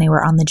play when they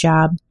were on the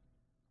job.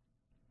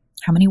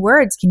 How many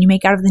words can you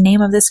make out of the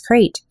name of this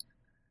crate?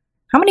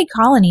 How many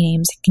colony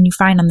names can you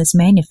find on this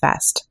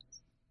manifest?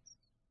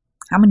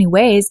 How many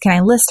ways can I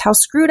list how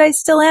screwed I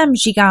still am,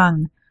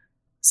 Zhigang?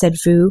 Said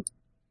Fu.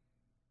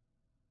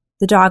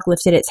 The dog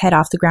lifted its head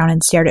off the ground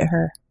and stared at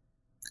her.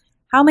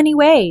 "How many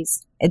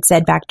ways?" it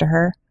said back to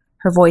her,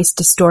 her voice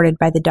distorted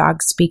by the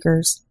dog's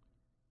speakers.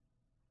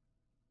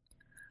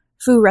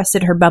 Fu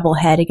rested her bubble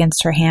head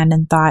against her hand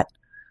and thought,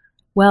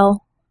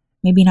 well,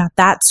 maybe not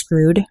that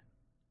screwed.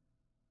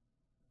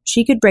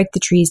 She could break the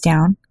trees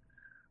down,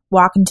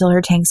 walk until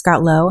her tanks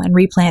got low, and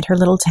replant her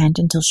little tent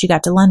until she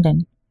got to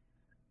London.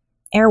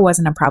 Air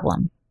wasn't a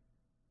problem.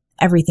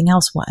 Everything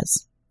else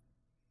was.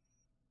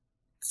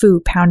 Fu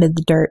pounded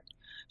the dirt.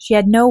 She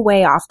had no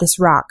way off this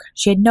rock.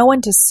 She had no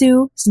one to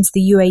sue since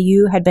the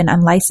UAU had been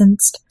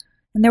unlicensed,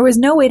 and there was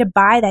no way to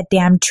buy that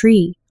damn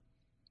tree.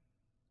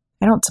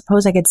 "I don't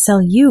suppose I could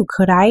sell you,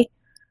 could I?"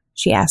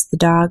 she asked the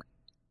dog.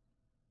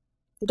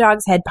 The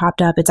dog's head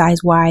popped up, its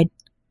eyes wide.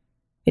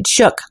 It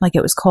shook like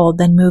it was cold,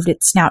 then moved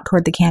its snout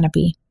toward the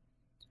canopy.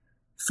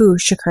 Fu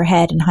shook her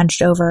head and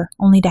hunched over,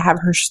 only to have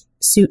her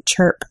suit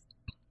chirp.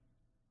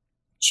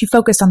 She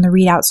focused on the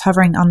readouts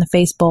hovering on the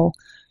face bowl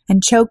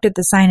and choked at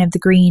the sign of the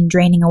green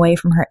draining away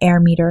from her air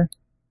meter.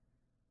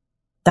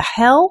 "The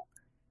hell?"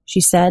 she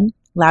said,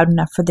 loud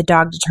enough for the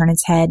dog to turn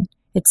its head,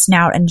 its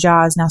snout and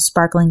jaws now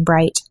sparkling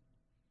bright.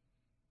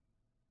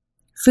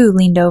 Fu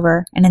leaned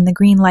over, and in the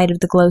green light of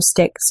the glow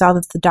stick saw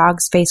that the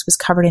dog's face was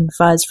covered in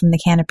fuzz from the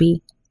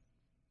canopy.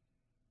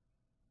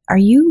 "Are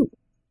you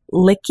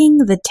licking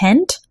the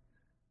tent?"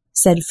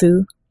 said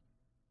Fu.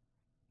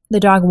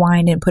 The dog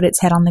whined and put its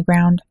head on the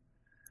ground.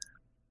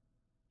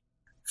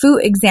 Fu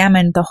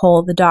examined the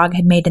hole the dog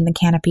had made in the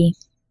canopy.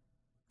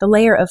 The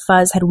layer of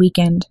fuzz had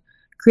weakened,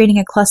 creating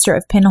a cluster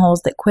of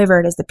pinholes that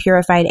quivered as the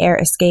purified air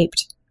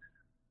escaped.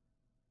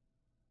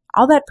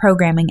 All that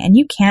programming, and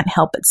you can't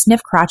help but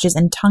sniff crotches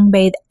and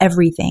tongue-bathe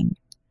everything.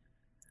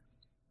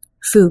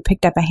 Fu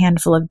picked up a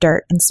handful of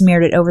dirt and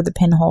smeared it over the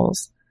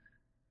pinholes.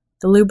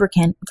 The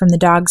lubricant from the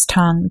dog's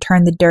tongue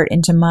turned the dirt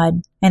into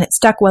mud, and it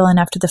stuck well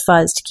enough to the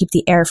fuzz to keep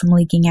the air from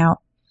leaking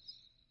out.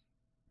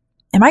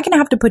 "Am I going to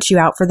have to put you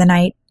out for the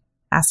night?"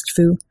 asked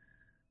Fu.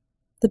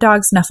 The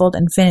dog snuffled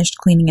and finished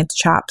cleaning its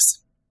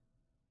chops.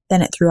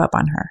 Then it threw up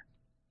on her.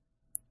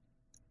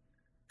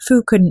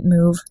 Fu couldn't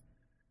move.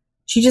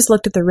 She just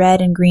looked at the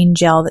red and green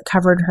gel that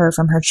covered her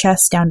from her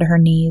chest down to her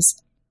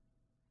knees.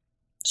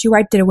 She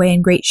wiped it away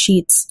in great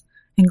sheets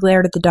and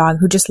glared at the dog,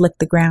 who just licked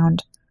the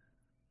ground.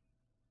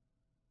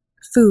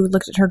 Fu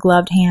looked at her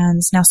gloved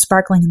hands, now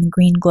sparkling in the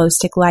green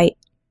glow-stick light.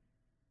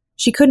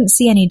 She couldn't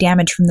see any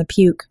damage from the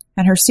puke,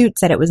 and her suit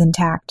said it was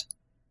intact.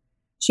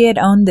 She had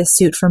owned this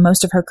suit for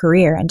most of her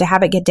career, and to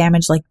have it get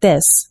damaged like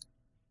this...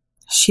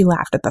 She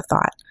laughed at the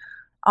thought.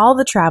 All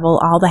the travel,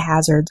 all the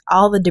hazards,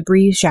 all the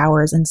debris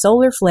showers and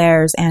solar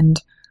flares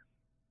and...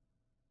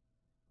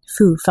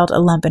 Fu felt a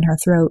lump in her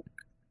throat.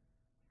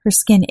 Her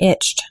skin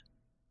itched.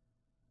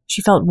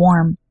 She felt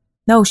warm.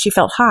 No, she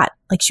felt hot,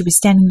 like she was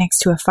standing next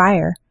to a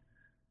fire.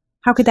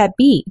 How could that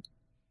be?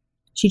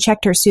 She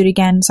checked her suit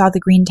again, saw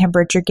the green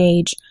temperature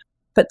gauge,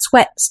 but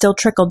sweat still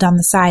trickled down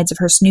the sides of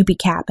her Snoopy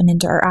cap and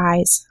into her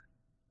eyes.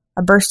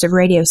 A burst of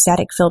radio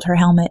static filled her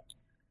helmet.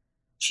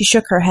 She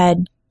shook her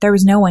head. There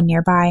was no one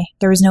nearby.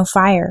 There was no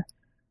fire.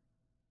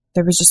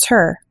 There was just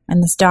her,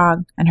 and this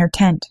dog, and her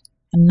tent,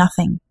 and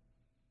nothing.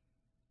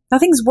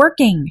 Nothing's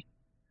working!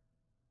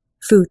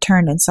 Fu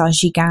turned and saw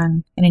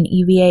Zhigang in an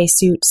EVA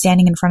suit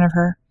standing in front of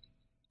her.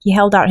 He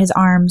held out his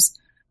arms,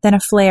 then a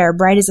flare,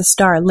 bright as a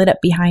star, lit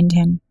up behind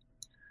him.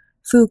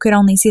 Fu could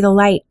only see the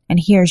light and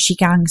hear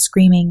Zhigang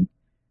screaming.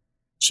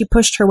 She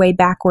pushed her way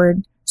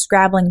backward,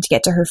 scrabbling to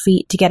get to her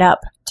feet, to get up,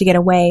 to get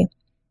away.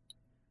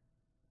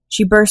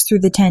 She burst through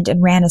the tent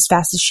and ran as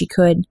fast as she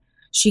could,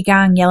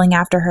 Zhigang yelling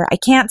after her, "I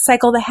can't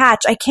cycle the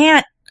hatch! I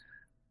can't!"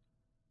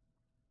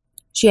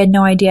 She had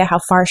no idea how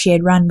far she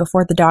had run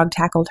before the dog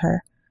tackled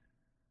her.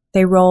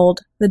 They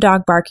rolled, the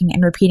dog barking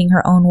and repeating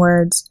her own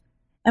words.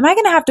 "Am I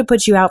going to have to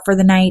put you out for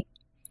the night?"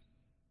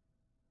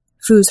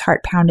 Fu's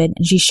heart pounded,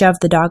 and she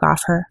shoved the dog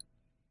off her.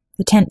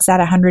 The tent sat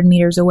 100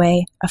 meters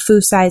away, a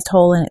Fu-sized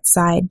hole in its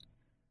side.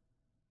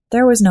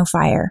 There was no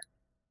fire.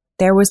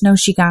 There was no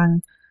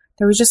Zhigang.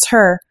 There was just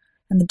her,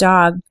 and the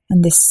dog,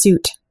 and this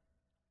suit.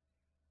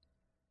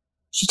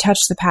 She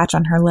touched the patch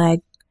on her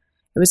leg.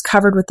 It was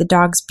covered with the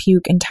dog's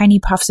puke, and tiny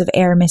puffs of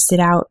air misted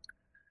out.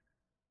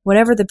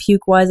 Whatever the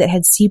puke was, it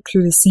had seeped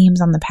through the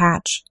seams on the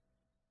patch.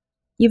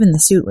 Even the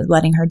suit was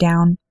letting her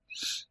down.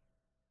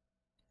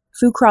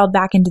 Fu crawled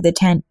back into the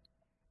tent,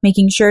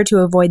 making sure to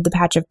avoid the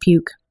patch of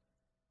puke.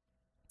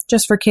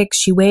 Just for kicks,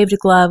 she waved a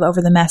glove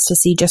over the mess to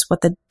see just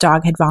what the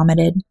dog had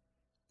vomited.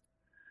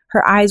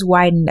 Her eyes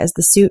widened as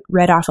the suit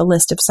read off a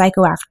list of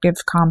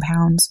psychoactive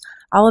compounds,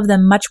 all of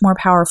them much more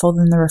powerful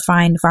than the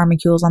refined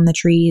pharmacules on the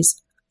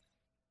trees.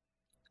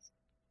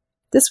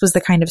 This was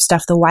the kind of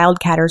stuff the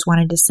wildcatters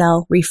wanted to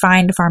sell,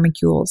 refined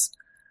pharmacules.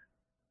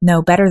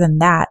 No, better than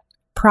that,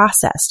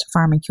 processed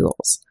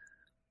pharmacules.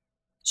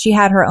 She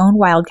had her own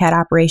wildcat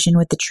operation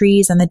with the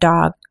trees and the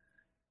dog.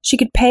 She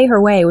could pay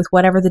her way with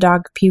whatever the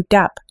dog puked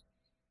up.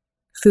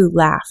 Fu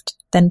laughed,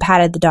 then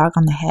patted the dog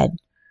on the head.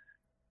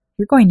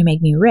 "You're going to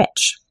make me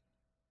rich."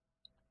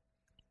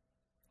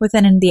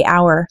 Within the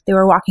hour, they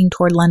were walking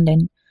toward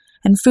London,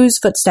 and Fu's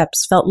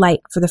footsteps felt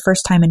light for the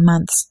first time in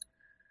months.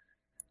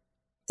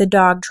 The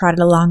dog trotted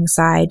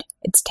alongside,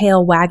 its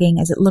tail wagging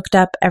as it looked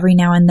up every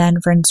now and then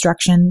for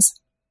instructions.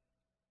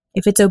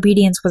 If its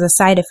obedience was a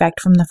side effect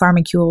from the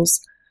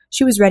pharmacules,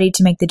 she was ready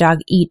to make the dog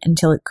eat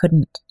until it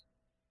couldn't.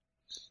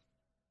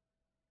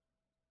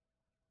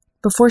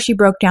 Before she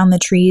broke down the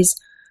trees,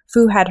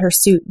 Fu had her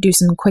suit do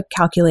some quick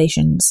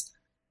calculations.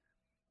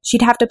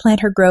 She'd have to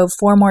plant her grove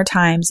 4 more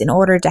times in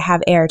order to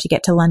have air to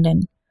get to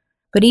London,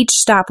 but each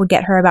stop would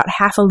get her about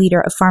half a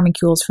liter of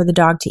pharmacules for the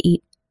dog to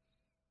eat.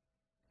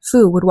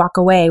 Fu would walk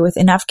away with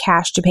enough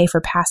cash to pay for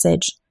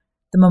passage,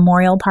 the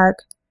memorial park,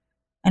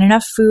 and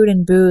enough food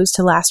and booze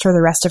to last her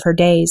the rest of her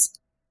days.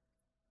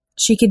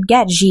 She could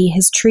get Ji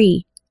his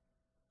tree.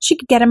 She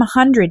could get him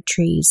 100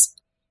 trees.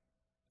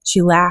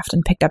 She laughed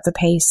and picked up the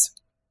pace.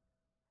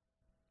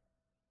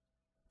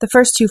 The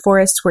first 2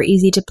 forests were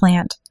easy to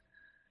plant.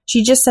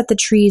 She just set the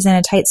trees in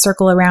a tight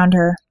circle around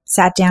her,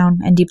 sat down,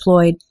 and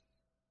deployed.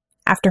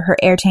 After her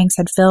air tanks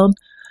had filled,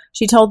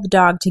 she told the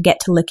dog to get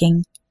to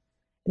licking.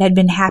 It had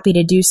been happy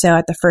to do so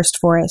at the first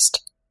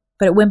forest,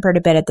 but it whimpered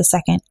a bit at the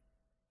second.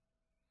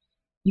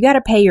 "You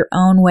gotta pay your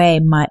own way,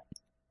 mutt,"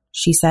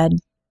 she said.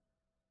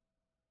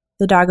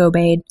 The dog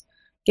obeyed,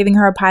 giving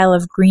her a pile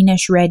of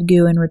greenish-red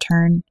goo in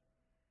return.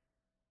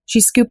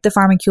 She scooped the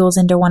pharmacules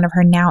into one of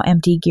her now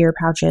empty gear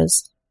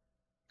pouches.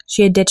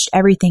 She had ditched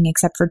everything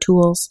except for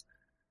tools.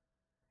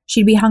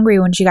 She'd be hungry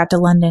when she got to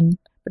London,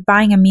 but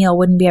buying a meal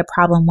wouldn't be a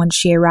problem once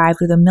she arrived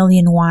with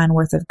 1,000,000 yuan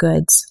worth of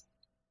goods.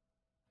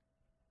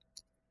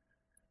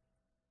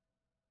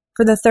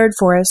 For the third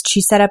forest,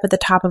 she set up at the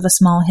top of a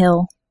small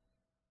hill.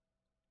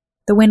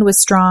 The wind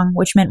was strong,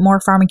 which meant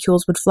more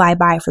pharmacules would fly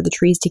by for the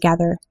trees to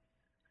gather.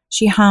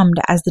 She hummed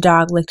as the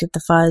dog licked at the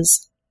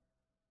fuzz.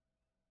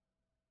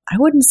 "I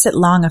wouldn't sit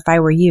long if I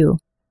were you,"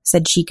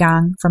 said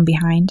Shigang from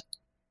behind.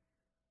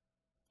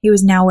 He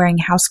was now wearing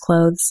house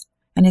clothes,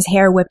 and his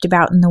hair whipped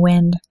about in the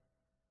wind.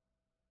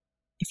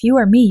 "If you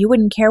were me, you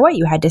wouldn't care what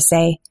you had to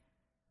say,"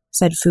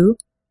 said Fu.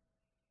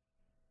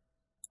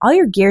 "All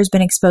your gear's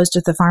been exposed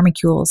to the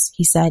pharmacules,"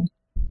 he said.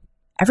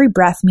 "Every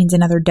breath means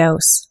another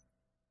dose.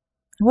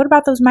 And what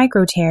about those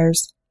micro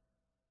tears?"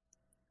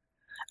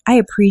 "I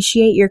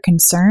appreciate your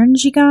concern,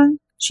 Shigang,"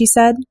 she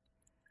said.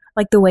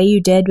 "Like the way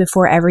you did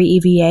before every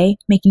EVA,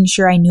 making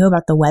sure I knew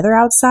about the weather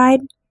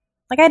outside.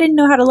 Like I didn't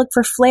know how to look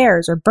for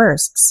flares or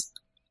bursts."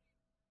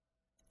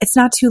 "It's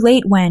not too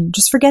late, Wen.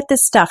 Just forget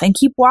this stuff and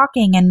keep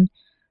walking and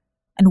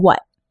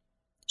what?"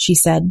 she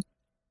said,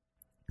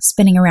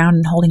 spinning around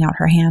and holding out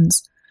her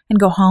hands. "And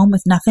go home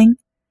with nothing?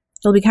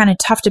 It'll be kind of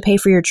tough to pay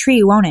for your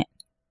tree, won't it?"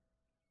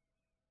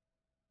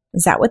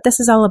 "Is that what this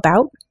is all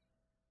about?"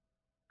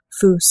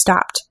 Fu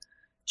stopped,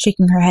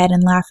 shaking her head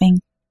and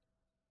laughing.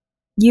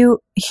 You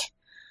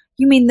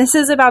mean this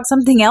is about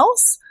something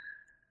else?"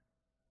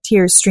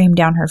 Tears streamed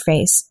down her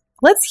face.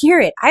 "Let's hear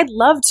it. I'd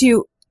love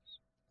to."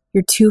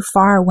 "You're too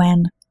far,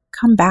 Wen.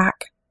 Come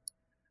back."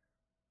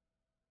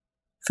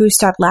 Fu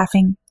stopped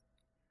laughing.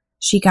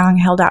 Shigang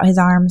held out his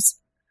arms.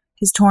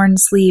 His torn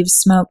sleeves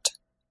smoked.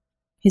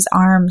 His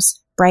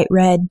arms, bright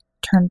red,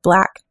 turned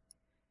black.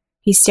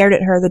 He stared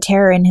at her, the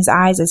terror in his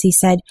eyes as he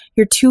said,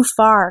 "You're too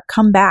far.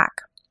 Come back."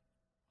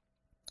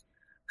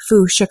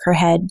 Fu shook her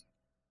head.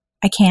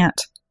 "I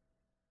can't."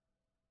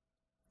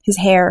 His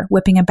hair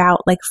whipping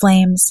about like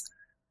flames.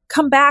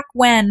 "Come back,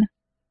 Wen."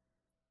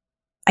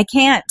 "I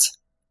can't."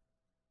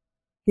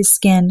 His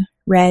skin,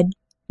 red,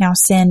 now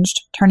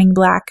singed, turning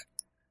black.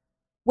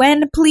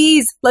 "Wen,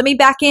 please, let me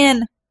back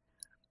in."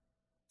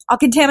 "I'll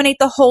contaminate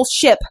the whole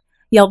ship,"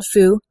 yelled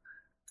Fu,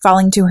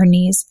 falling to her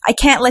knees. "I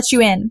can't let you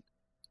in."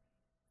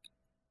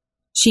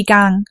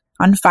 Shigang,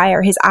 on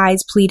fire, his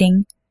eyes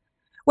pleading.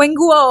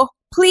 "Wenguo,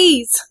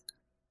 please."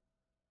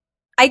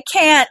 "I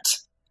can't,"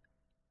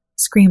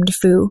 screamed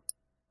Fu,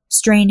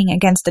 straining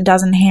against a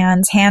dozen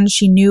hands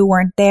she knew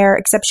weren't there,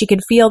 except she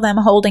could feel them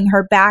holding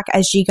her back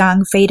as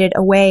Shigang faded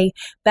away,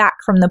 back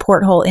from the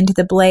porthole into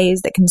the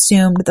blaze that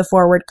consumed the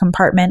forward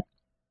compartment.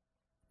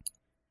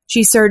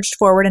 She surged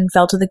forward and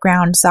fell to the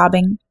ground,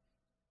 sobbing.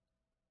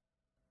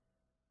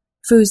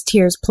 Fu's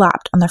tears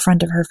plopped on the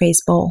front of her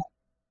face bowl.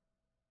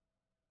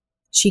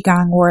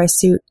 Shigang wore a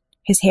suit,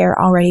 his hair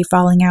already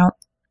falling out.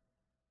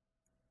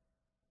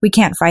 "We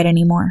can't fight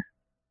anymore."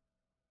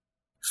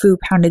 Fu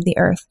pounded the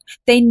earth.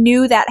 "They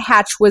knew that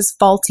hatch was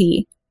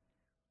faulty."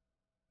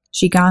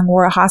 Shigang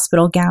wore a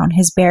hospital gown,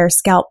 his bare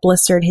scalp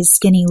blistered, his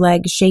skinny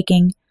legs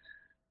shaking.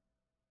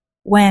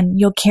 "Wen,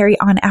 you'll carry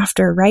on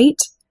after, right?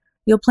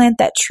 You'll plant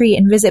that tree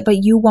and visit,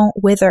 but you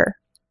won't wither."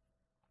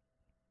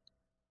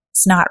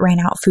 Snot ran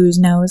out Fu's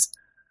nose.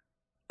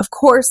 "Of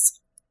course,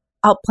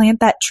 I'll plant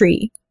that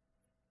tree."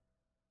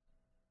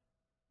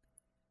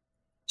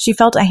 She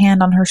felt a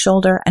hand on her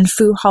shoulder, and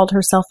Fu hauled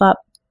herself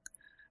up.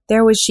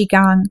 There was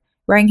Shigang,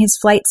 wearing his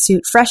flight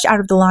suit, fresh out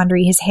of the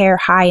laundry, his hair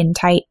high and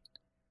tight.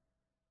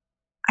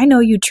 "I know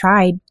you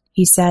tried,"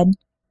 he said,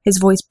 his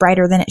voice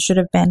brighter than it should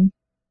have been.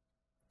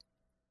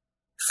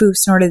 Fu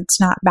snorted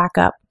snot back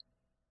up.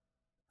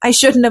 "I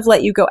shouldn't have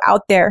let you go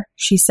out there,"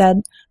 she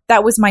said.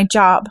 "That was my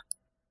job."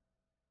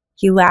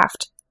 He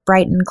laughed,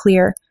 bright and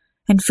clear,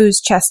 and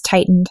Foo's chest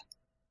tightened.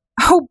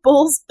 "Oh,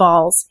 bull's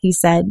balls," he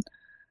said.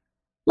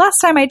 "Last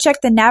time I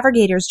checked, the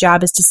navigator's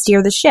job is to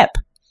steer the ship."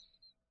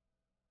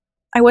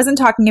 "I wasn't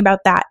talking about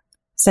that,"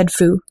 said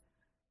Foo.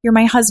 "You're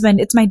my husband.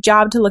 It's my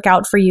job to look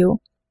out for you."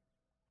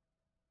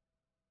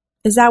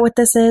 "Is that what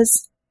this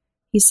is?"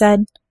 he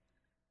said.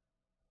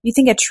 "You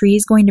think a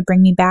tree's going to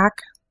bring me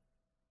back?"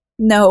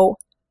 "No,"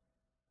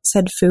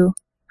 said Foo,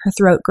 her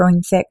throat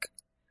growing thick.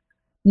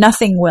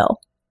 "Nothing will.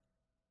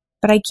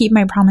 But I keep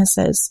my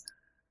promises."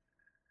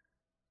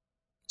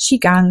 Shi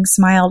Gang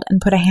smiled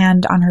and put a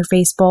hand on her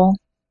face bowl.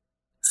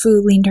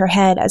 Foo leaned her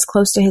head as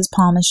close to his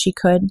palm as she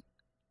could.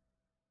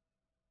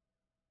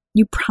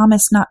 "You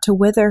promise not to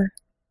wither,"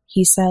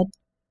 he said.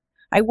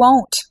 "I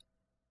won't,"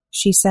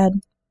 she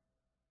said.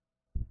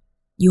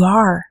 "You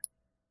are,"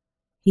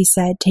 he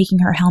said, taking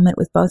her helmet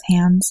with both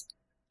hands.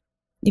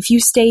 "If you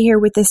stay here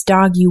with this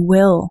dog, you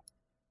will."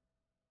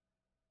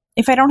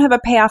 "If I don't have a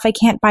payoff, I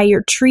can't buy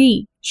your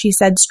tree," she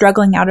said,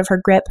 struggling out of her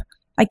grip.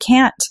 "I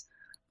can't."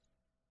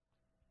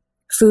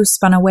 Foo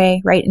spun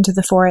away, right into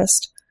the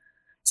forest.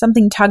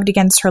 Something tugged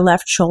against her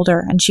left shoulder,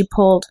 and she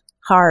pulled,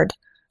 hard,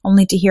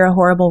 only to hear a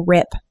horrible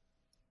rip.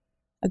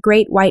 A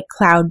great white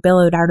cloud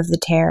billowed out of the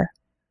tear.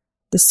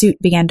 The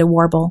suit began to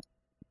warble.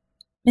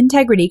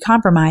 "Integrity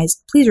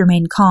compromised. Please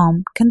remain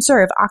calm.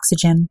 Conserve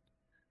oxygen."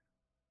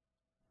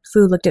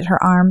 Foo looked at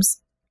her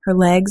arms, her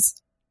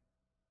legs.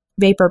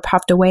 Vapor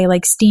puffed away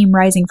like steam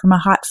rising from a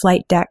hot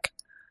flight deck.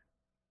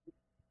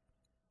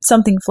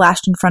 Something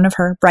flashed in front of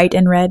her, bright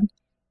and red.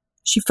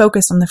 She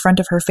focused on the front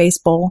of her face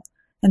bowl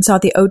and saw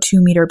the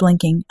O2 meter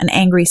blinking, an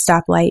angry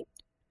stoplight.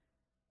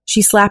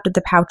 She slapped at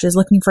the pouches,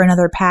 looking for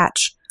another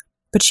patch,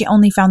 but she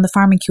only found the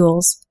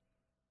pharmacules.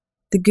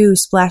 The goo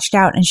splashed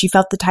out, and she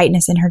felt the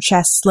tightness in her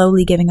chest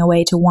slowly giving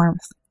away to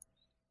warmth.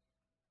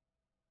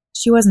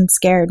 She wasn't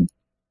scared.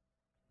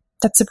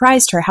 That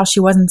surprised her, how she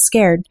wasn't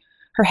scared.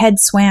 Her head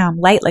swam,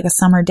 light like a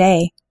summer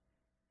day.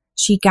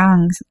 Shi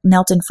Gang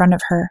knelt in front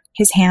of her,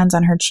 his hands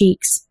on her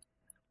cheeks.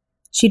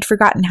 She'd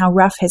forgotten how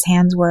rough his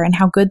hands were and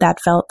how good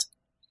that felt.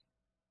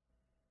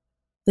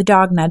 The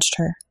dog nudged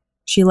her.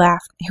 She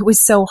laughed. It was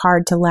so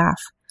hard to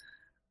laugh.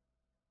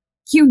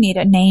 "You need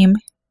a name.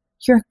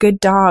 You're a good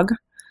dog.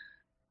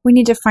 We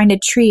need to find a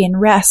tree and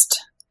rest.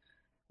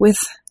 With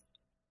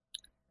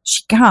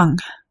Shi Gang.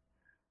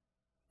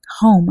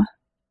 Home."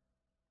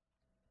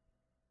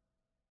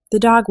 The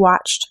dog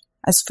watched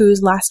as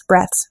Foo's last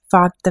breaths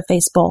fogged the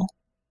face bowl.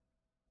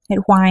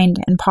 It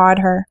whined and pawed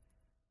her,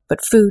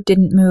 but Foo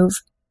didn't move.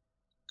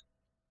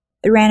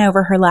 It ran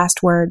over her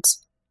last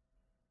words.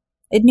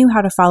 It knew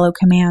how to follow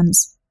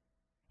commands.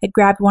 It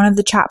grabbed one of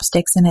the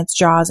chopsticks in its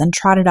jaws and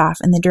trotted off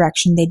in the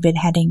direction they'd been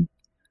heading,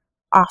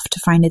 off to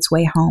find its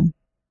way home.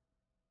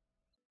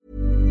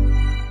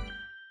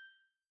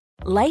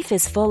 Life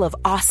is full of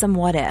awesome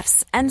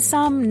what-ifs, and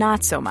some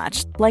not so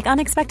much, like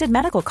unexpected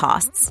medical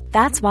costs.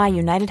 That's why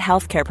United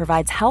Healthcare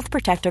provides Health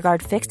Protector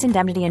Guard fixed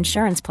indemnity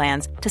insurance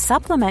plans to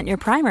supplement your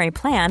primary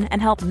plan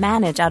and help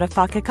manage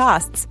out-of-pocket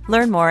costs.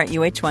 Learn more at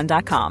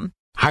UH1.com.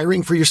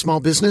 Hiring for your small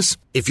business?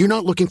 If you're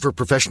not looking for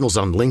professionals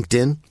on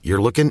LinkedIn,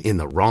 you're looking in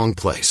the wrong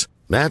place.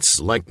 That's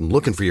like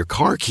looking for your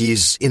car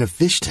keys in a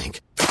fish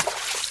tank.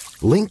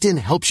 LinkedIn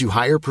helps you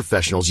hire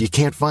professionals you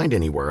can't find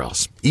anywhere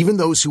else, even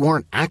those who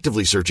aren't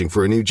actively searching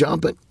for a new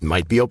job but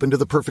might be open to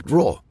the perfect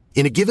role.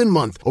 In a given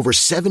month, over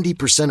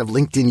 70% of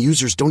LinkedIn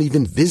users don't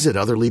even visit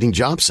other leading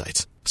job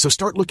sites. So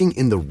start looking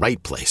in the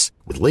right place.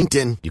 With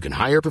LinkedIn, you can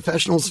hire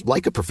professionals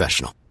like a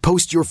professional.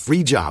 Post your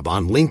free job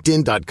on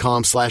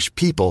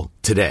linkedin.com/people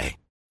today.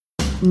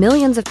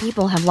 Millions of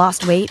people have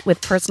lost weight with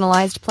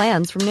personalized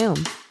plans from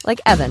Noom. Like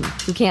Evan,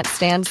 who can't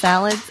stand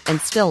salads and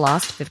still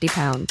lost 50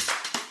 pounds.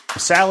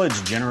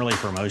 Salads generally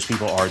for most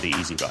people are the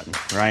easy button,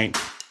 right?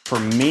 For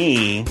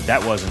me,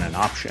 that wasn't an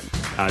option.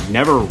 I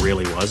never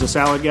really was a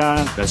salad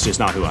guy. That's just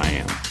not who I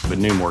am. But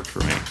Noom worked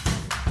for me.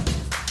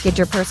 Get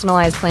your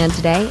personalized plan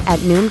today at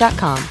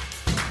Noom.com.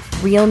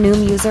 Real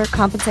Noom user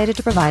compensated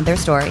to provide their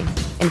story.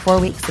 In 4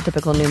 weeks, the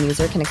typical Noom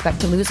user can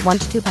expect to lose 1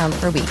 to 2 pounds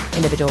per week.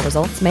 Individual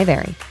results may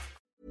vary.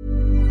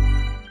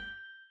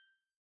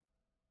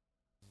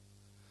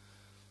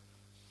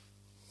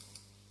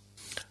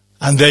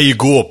 And there you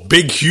go.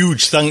 Big,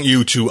 huge thank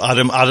you to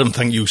Adam. Adam,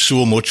 thank you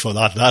so much for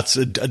that. That's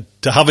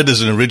to have it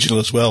as an original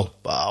as well.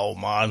 Oh,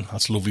 man,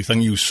 that's lovely.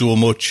 Thank you so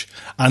much.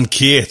 And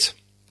Kate,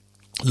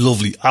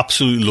 lovely,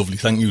 absolutely lovely.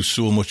 Thank you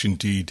so much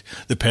indeed,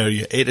 the pair of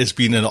you. It has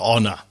been an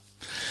honour.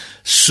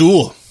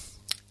 So,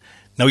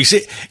 now you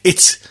see,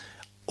 it's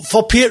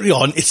for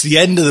Patreon, it's the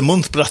end of the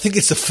month, but I think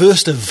it's the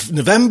 1st of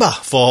November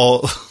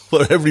for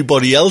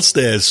everybody else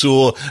there.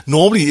 So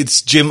normally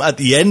it's Jim at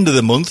the end of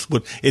the month,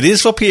 but it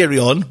is for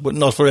Patreon, but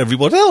not for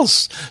everybody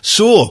else.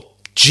 So,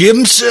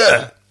 Jim,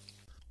 sir.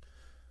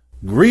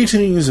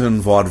 Greetings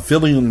and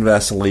vaudevillian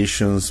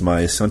vacillations,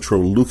 my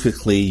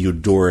centroleucically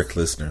eudoric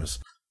listeners,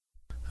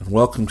 and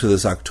welcome to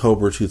this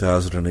October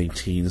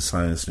 2018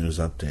 Science News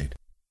Update.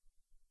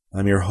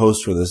 I'm your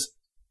host for this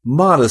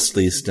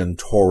modestly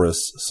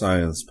stentorous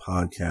science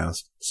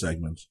podcast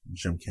segment,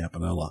 Jim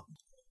Campanella.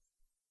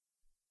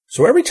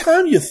 So every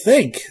time you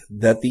think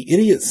that the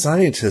idiot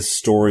scientist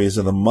stories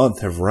of the month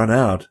have run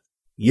out,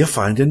 you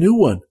find a new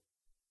one.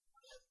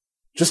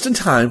 Just in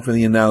time for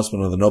the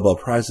announcement of the Nobel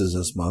Prizes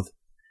this month,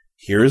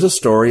 here is a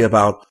story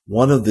about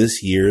one of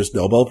this year's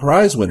Nobel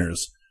Prize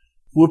winners,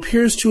 who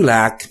appears to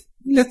lack,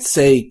 let's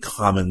say,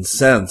 common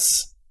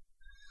sense.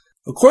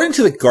 According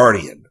to The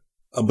Guardian,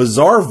 a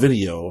bizarre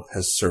video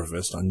has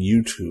surfaced on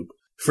YouTube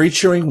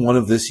featuring one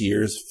of this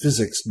year's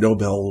physics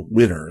Nobel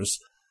winners,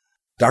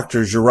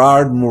 Dr.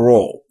 Gerard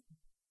Moreau.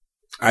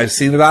 I've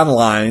seen it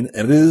online,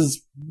 and it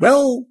is,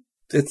 well,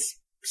 it's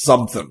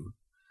something.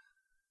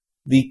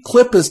 The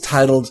clip is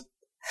titled,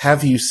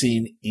 "Have You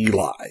Seen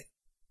Eli?"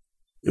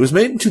 It was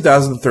made in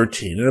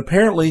 2013, and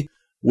apparently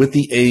with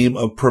the aim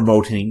of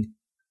promoting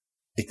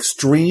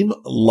Extreme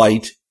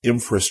Light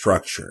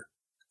Infrastructure,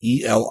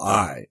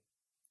 ELI,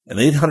 an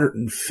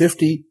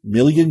 €850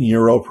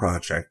 million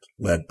project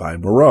led by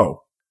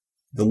Moreau.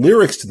 The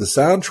lyrics to the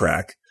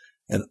soundtrack,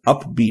 an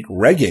upbeat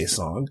reggae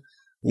song,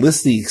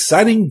 list the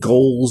exciting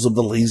goals of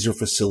the laser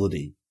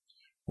facility: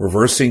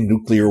 reversing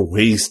nuclear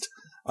waste,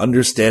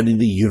 understanding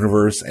the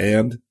universe,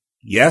 and,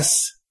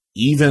 yes,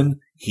 even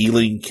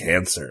healing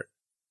cancer.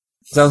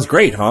 Sounds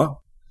great, huh?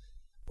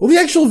 Well, the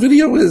actual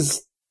video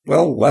is,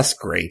 well, less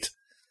great.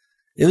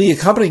 In the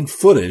accompanying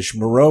footage,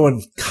 Moreau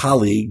and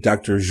colleague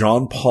Dr.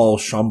 Jean-Paul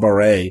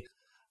Chambarret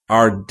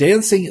are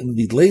dancing in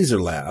the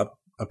laser lab,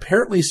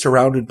 apparently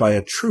surrounded by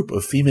a troop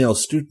of female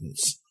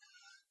students.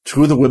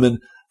 Two of the women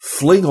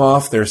fling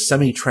off their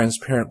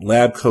semi-transparent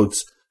lab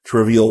coats to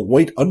reveal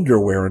white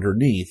underwear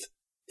underneath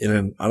in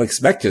an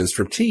unexpected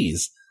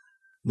striptease.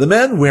 The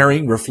men,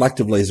 wearing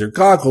reflective laser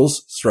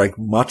goggles, strike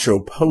macho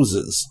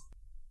poses.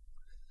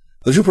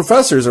 The two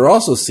professors are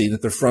also seen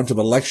at the front of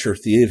a lecture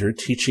theater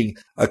teaching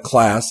a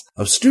class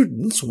of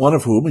students, one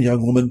of whom, a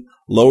young woman,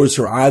 lowers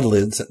her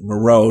eyelids at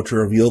Moreau to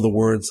reveal the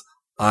words,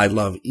 "I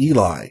love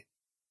Eli,"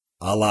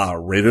 a la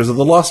Raiders of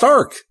the Lost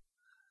Ark.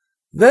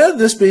 Then,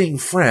 this being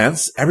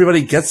France,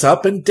 everybody gets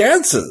up and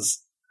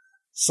dances,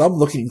 some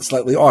looking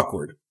slightly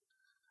awkward.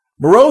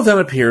 Moreau then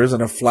appears in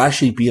a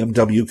flashy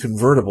BMW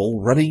convertible,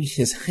 running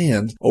his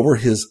hand over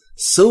his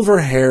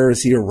silver hair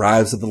as he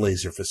arrives at the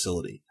laser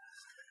facility.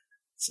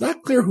 It's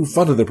not clear who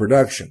funded the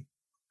production.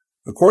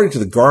 According to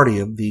The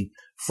Guardian, the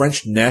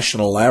French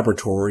National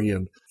Laboratory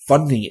and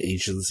Funding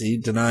Agency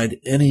denied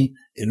any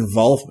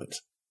involvement.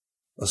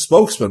 A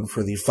spokesman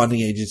for the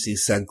funding agency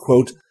said,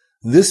 quote,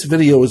 "This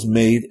video was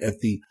made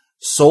at the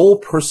sole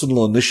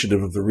personal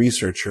initiative of the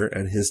researcher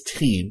and his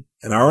team,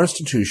 and our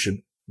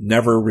institution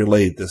never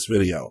relayed this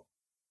video.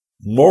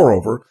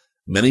 Moreover,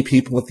 many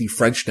people at the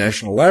French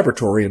National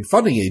Laboratory and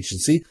Funding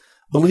Agency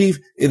believe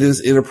it is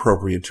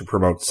inappropriate to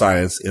promote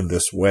science in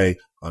this way,"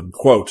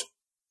 unquote.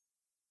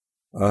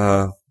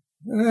 I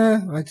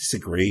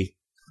disagree.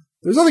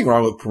 There's nothing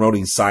wrong with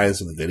promoting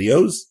science in the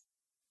videos,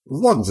 as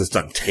long as it's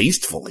done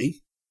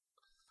tastefully.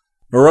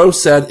 Moreau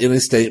said in a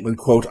statement,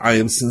 quote, "I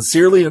am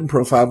sincerely and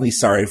profoundly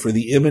sorry for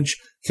the image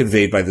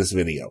conveyed by this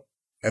video.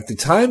 At the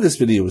time this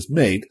video was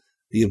made,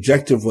 the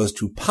objective was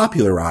to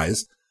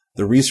popularize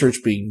the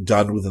research being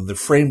done within the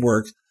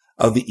framework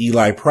of the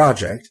Eli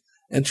project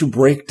and to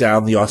break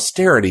down the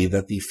austerity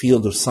that the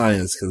field of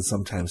science can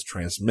sometimes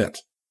transmit."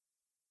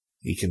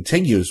 He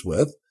continues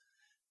with,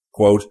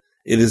 quote,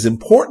 "It is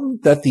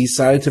important that the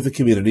scientific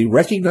community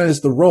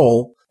recognize the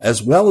role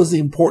as well as the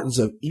importance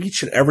of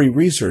each and every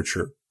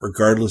researcher,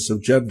 regardless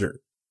of gender,"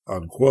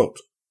 unquote.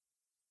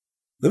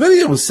 The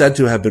video was said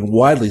to have been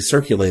widely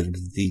circulated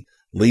in the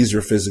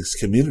laser physics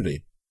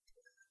community.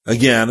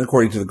 Again,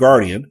 according to The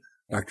Guardian,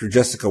 Dr.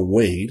 Jessica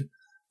Wade,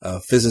 a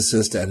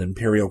physicist at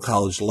Imperial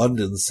College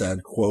London,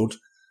 said, quote,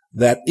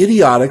 "That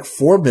idiotic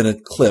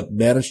 4-minute clip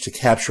managed to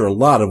capture a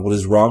lot of what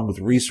is wrong with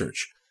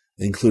research,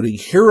 including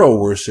hero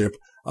worship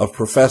of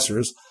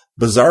professors,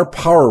 bizarre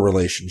power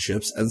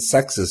relationships, and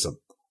sexism.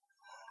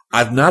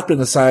 I've not been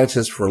a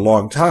scientist for a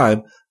long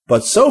time,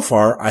 but so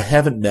far I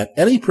haven't met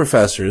any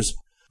professors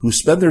who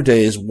spend their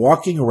days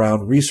walking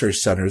around research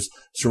centers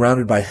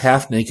surrounded by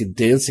half-naked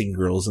dancing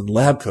girls in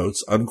lab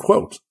coats,"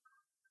 unquote.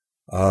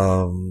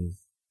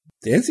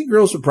 Dancing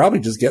girls would probably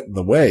just get in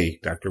the way,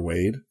 Dr.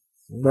 Wade.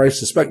 I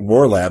suspect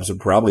more labs would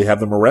probably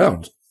have them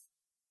around.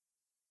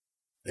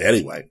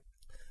 Anyway,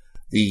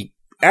 the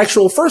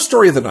actual first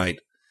story of the night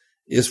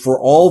is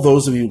for all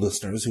those of you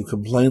listeners who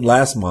complained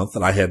last month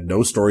that I had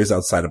no stories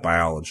outside of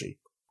biology.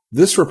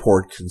 This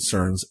report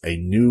concerns a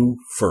new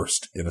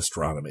first in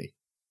astronomy.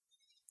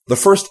 The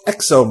first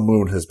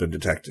exomoon has been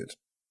detected.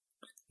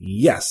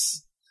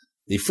 Yes,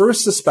 the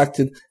first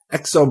suspected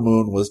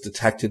exomoon was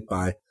detected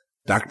by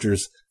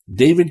Drs.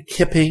 David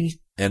Kipping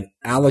and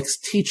Alex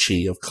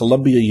Tichy of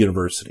Columbia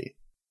University.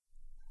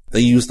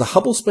 They used the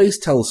Hubble Space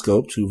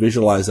Telescope to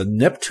visualize a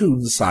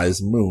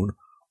Neptune-sized moon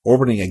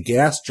orbiting a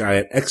gas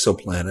giant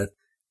exoplanet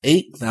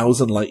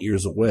 8,000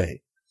 light-years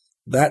away.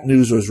 That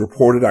news was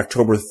reported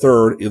October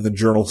 3rd in the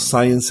journal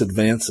Science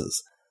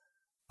Advances.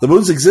 The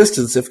moon's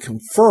existence, if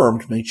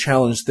confirmed, may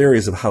challenge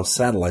theories of how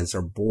satellites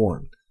are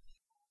born.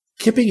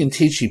 Kipping and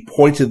Tichy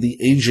pointed the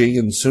aging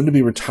and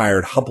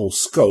soon-to-be-retired Hubble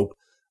scope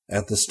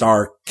at the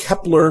star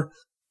Kepler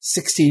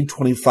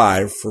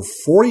 1625 for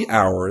 40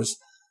 hours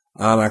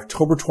on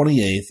October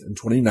 28th and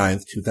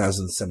 29th,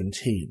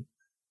 2017.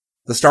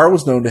 The star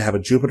was known to have a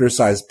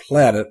Jupiter-sized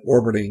planet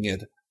orbiting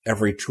it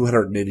every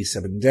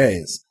 287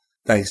 days,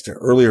 thanks to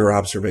earlier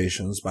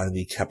observations by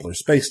the Kepler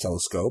Space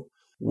Telescope,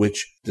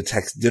 which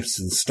detects dips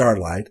in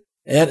starlight,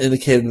 and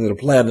indicated that a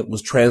planet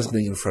was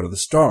transiting in front of the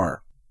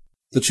star.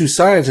 The two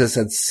scientists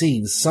had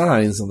seen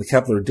signs in the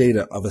Kepler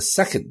data of a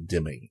second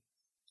dimming,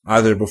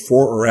 either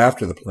before or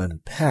after the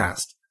planet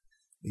passed,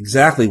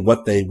 exactly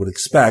what they would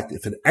expect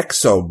if an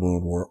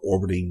exomoon were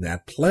orbiting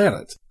that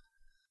planet.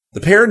 The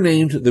pair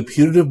named the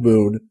putative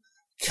moon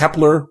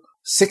Kepler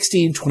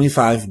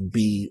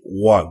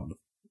 1625b1,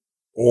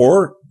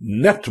 or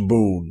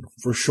Neptune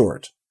for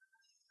short.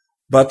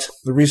 But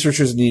the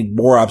researchers need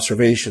more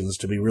observations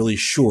to be really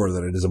sure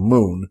that it is a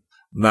moon,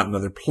 not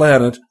another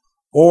planet,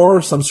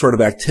 or some sort of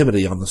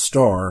activity on the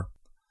star.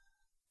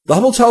 The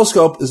Hubble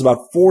telescope is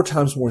about 4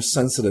 times more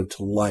sensitive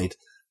to light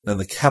than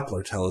the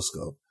Kepler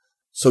telescope.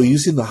 So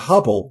using the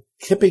Hubble,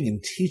 Kipping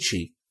and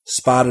Tichy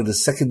spotted a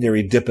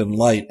secondary dip in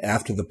light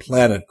after the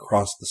planet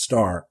crossed the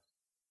star.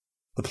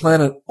 The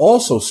planet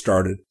also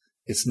started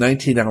its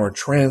 19-hour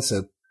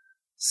transit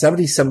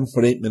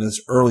 77.8 minutes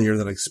earlier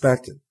than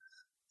expected,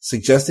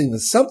 suggesting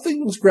that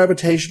something was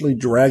gravitationally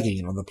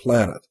dragging on the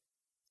planet.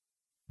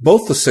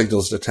 Both the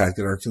signals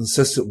detected are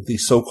consistent with the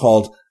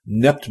so-called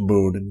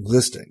Neptune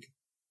existing.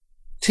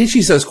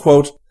 Tichy says,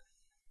 quote,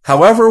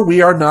 "However, we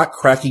are not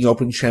cracking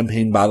open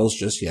champagne bottles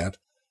just yet.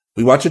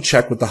 We want to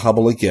check with the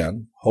Hubble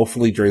again,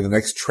 hopefully during the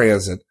next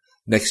transit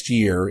next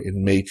year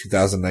in May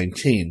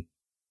 2019.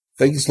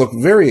 Things look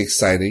very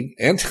exciting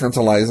and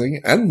tantalizing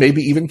and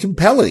maybe even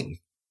compelling,"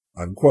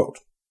 unquote.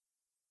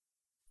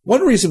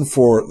 One reason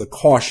for the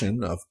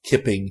caution of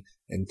Kipping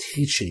and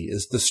Tichy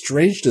is the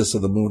strangeness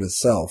of the moon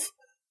itself.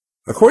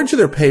 According to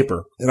their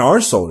paper, in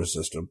our solar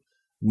system,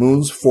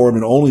 moons form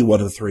in only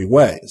one of 3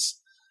 ways.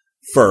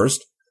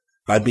 First,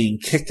 by being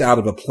kicked out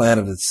of a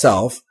planet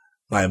itself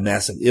by a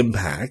massive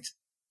impact.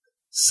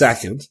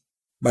 Second,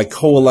 by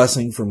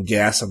coalescing from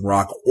gas and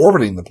rock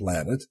orbiting the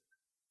planet.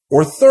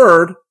 Or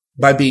third,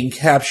 by being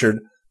captured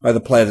by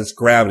the planet's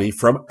gravity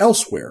from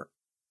elsewhere.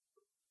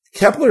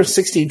 Kepler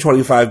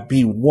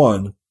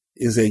 1625b1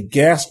 is a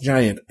gas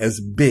giant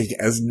as big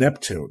as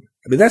Neptune.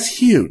 I mean, that's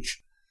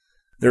huge.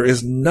 There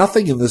is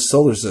nothing in this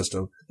solar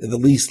system in the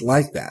least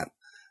like that,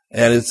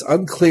 and it's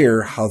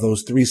unclear how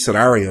those 3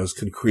 scenarios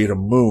could create a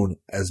moon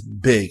as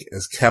big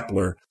as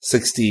Kepler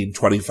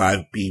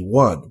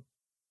 1625b1.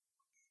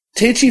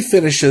 Tichy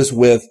finishes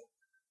with,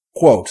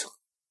 quote,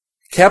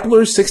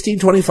 "Kepler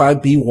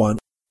 1625b1,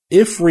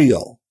 if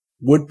real,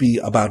 would be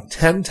about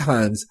 10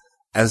 times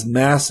as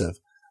massive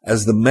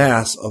as the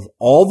mass of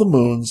all the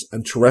moons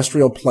and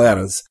terrestrial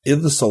planets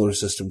in the solar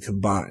system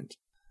combined.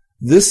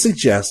 This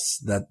suggests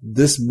that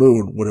this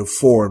moon would have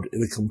formed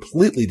in a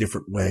completely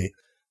different way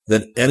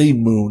than any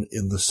moon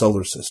in the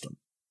solar system,"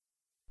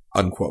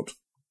 unquote.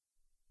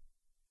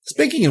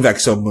 Speaking of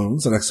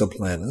exomoons and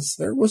exoplanets,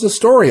 there was a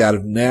story out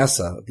of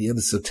NASA at the end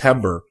of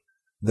September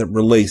that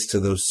relates to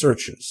those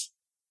searches.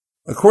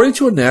 According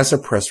to a NASA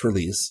press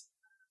release,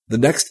 the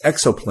next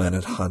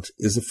exoplanet hunt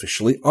is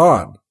officially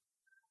on.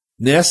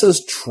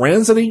 NASA's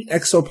Transiting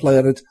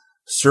Exoplanet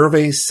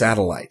Survey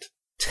Satellite,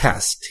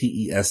 TESS,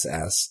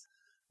 T-E-S-S,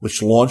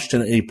 which launched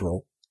in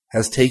April,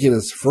 has taken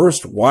its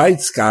first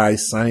wide-sky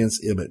science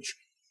image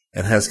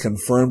and has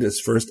confirmed its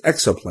first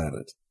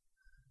exoplanet.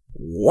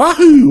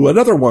 Wahoo!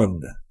 Another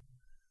one!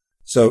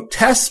 So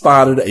TESS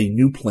spotted a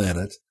new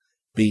planet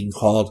being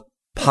called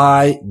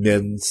Pi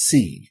Men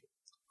C,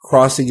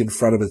 crossing in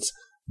front of its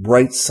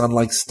bright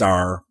sun-like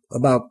star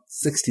about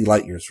 60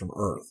 light-years from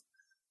Earth,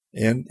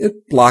 and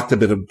it blocked a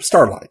bit of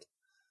starlight.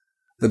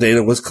 The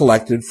data was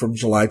collected from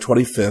July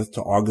 25th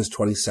to August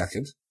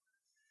 22nd,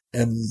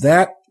 and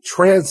that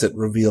transit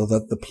revealed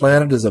that the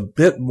planet is a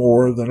bit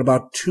more than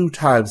about 2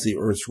 times the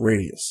Earth's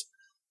radius,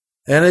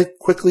 and it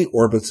quickly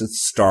orbits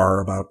its star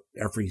about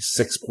every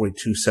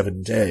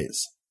 6.27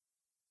 days.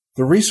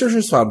 The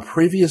researchers found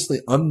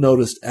previously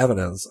unnoticed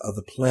evidence of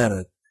the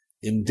planet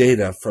in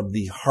data from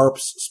the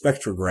HARPS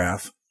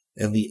spectrograph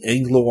and the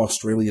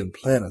Anglo-Australian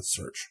Planet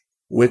Search,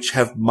 which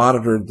have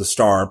monitored the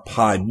star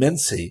Pi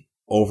Mensi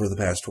over the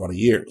past 20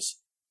 years.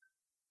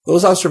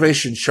 Those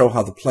observations show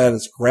how the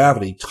planet's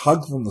gravity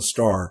tugs on the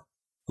star,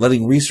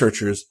 letting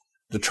researchers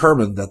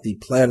determine that the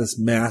planet's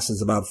mass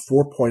is about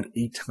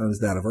 4.8 times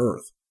that of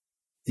Earth.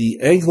 The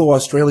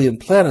Anglo-Australian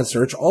Planet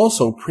Search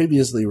also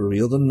previously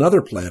revealed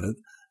another planet,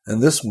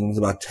 and this one was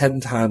about 10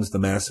 times the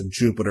mass of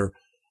Jupiter,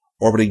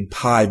 orbiting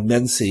Pi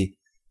Mensi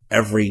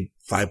every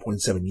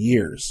 5.7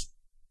 years.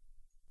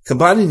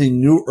 Combining the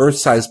new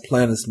Earth-sized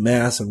planet's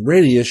mass and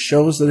radius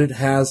shows that it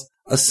has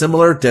a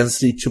similar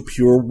density to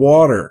pure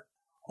water,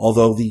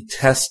 although the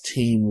TESS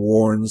team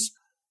warns,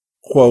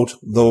 quote,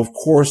 "Though of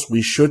course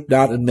we should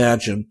not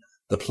imagine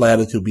the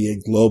planet to be a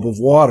globe of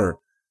water.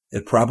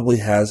 It probably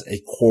has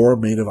a core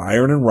made of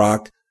iron and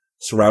rock,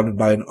 surrounded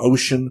by an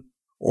ocean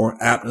or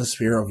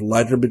atmosphere of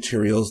lighter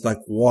materials like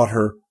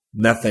water,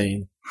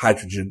 methane,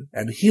 hydrogen,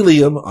 and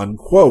helium,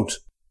 unquote.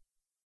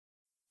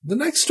 The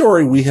next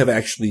story we have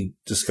actually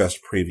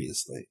discussed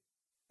previously.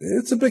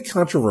 It's a bit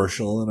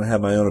controversial, and I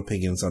have my own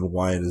opinions on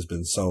why it has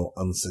been so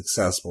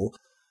unsuccessful,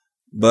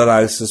 but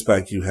I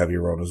suspect you have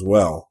your own as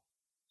well.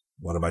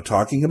 What am I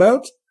talking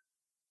about?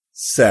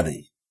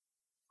 SETI,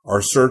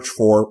 our search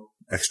for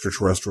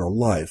extraterrestrial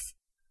life.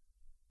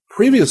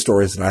 Previous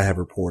stories that I have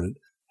reported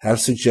have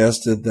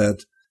suggested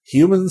that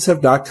humans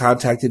have not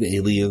contacted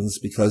aliens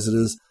because it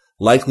is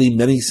likely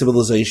many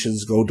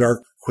civilizations go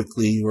dark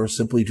quickly or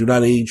simply do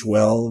not age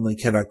well and they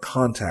cannot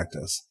contact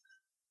us.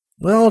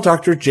 Well,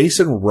 Dr.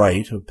 Jason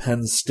Wright of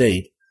Penn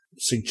State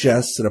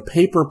suggests in a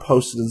paper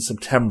posted in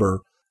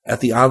September at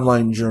the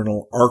online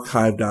journal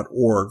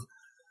archive.org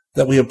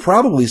that we have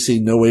probably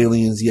seen no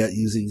aliens yet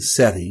using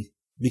SETI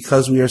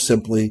because we are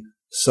simply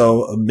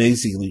so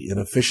amazingly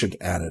inefficient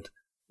at it,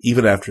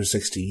 even after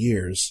 60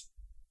 years.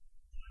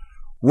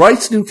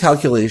 Wright's new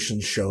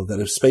calculations show that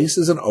if space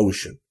is an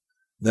ocean,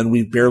 then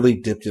we've barely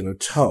dipped in a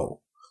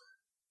toe.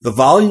 The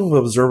volume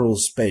of observable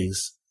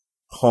space,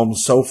 home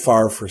so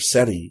far for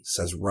SETI,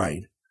 says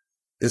Wright,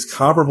 is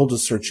comparable to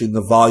searching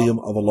the volume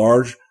of a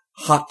large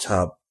hot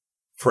tub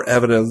for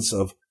evidence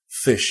of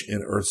fish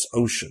in Earth's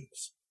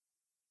oceans.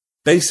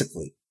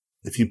 Basically,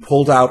 if you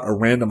pulled out a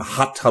random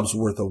hot tub's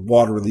worth of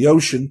water in the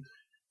ocean,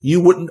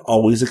 you wouldn't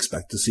always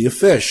expect to see a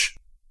fish.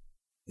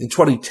 In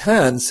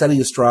 2010,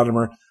 SETI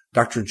astronomer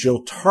Dr.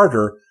 Jill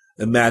Tarter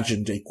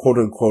imagined a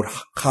quote-unquote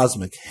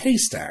cosmic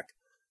haystack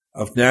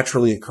of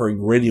naturally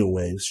occurring radio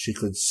waves she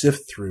could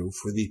sift through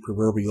for the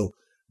proverbial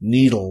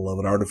needle of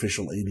an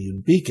artificial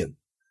alien beacon.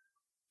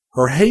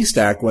 Her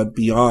haystack went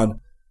beyond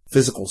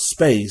physical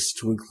space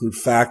to include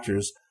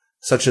factors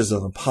such as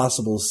a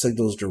possible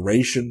signal's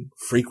duration,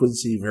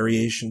 frequency,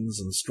 variations,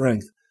 and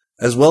strength,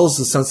 as well as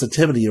the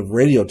sensitivity of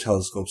radio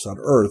telescopes on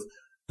Earth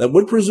that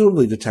would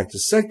presumably detect a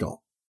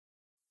signal.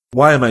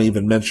 Why am I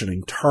even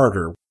mentioning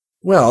Tarter?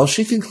 Well,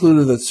 she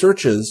concluded that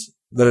searches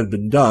that had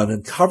been done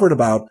had covered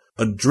about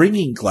a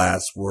drinking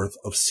glass worth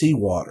of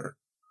seawater,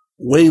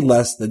 way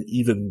less than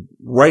even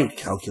Wright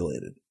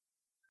calculated.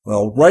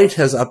 Well, Wright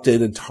has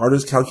updated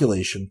Tarter's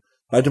calculation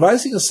by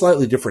devising a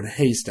slightly different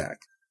haystack,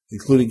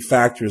 including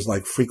factors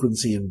like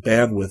frequency and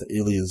bandwidth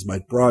aliens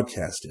might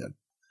broadcast in.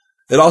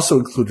 It also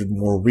included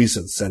more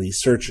recent SETI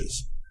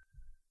searches.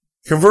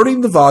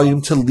 Converting the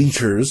volume to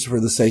liters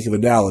for the sake of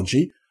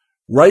analogy,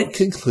 Wright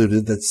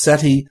concluded that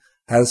SETI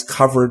has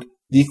covered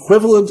the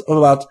equivalent of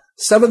about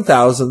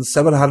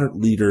 7,700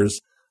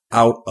 liters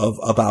out of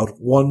about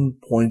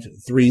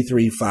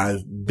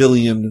 1.335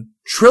 billion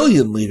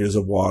trillion liters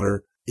of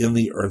water in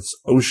the Earth's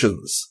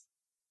oceans.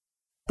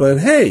 But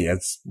hey,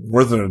 it's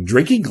more than a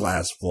drinking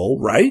glass full,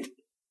 right?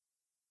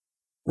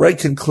 Wright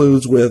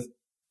concludes with,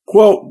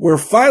 quote, "We're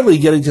finally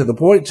getting to the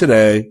point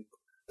today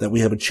that we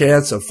have a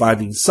chance of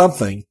finding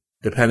something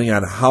depending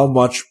on how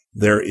much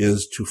there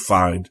is to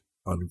find,"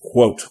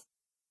 unquote.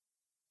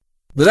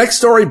 The next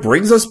story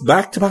brings us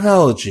back to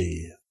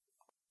biology.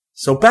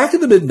 So back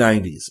in the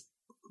mid-90s,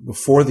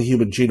 before the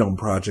Human Genome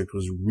Project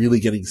was really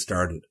getting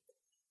started,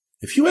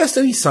 if you asked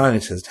any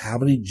scientist how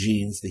many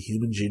genes the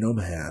human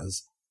genome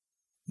has,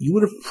 you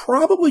would have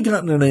probably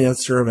gotten an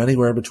answer of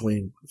anywhere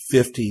between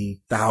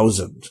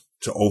 50,000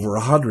 to over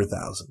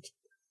 100,000.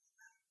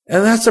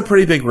 And that's a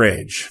pretty big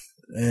range.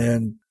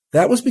 And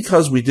that was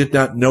because we did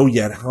not know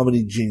yet how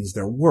many genes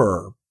there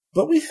were.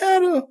 But we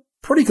had a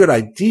pretty good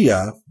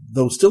idea,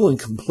 though still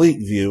incomplete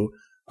view,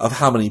 of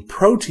how many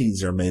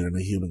proteins are made in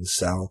a human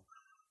cell,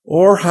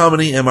 or how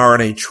many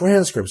mRNA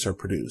transcripts are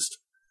produced.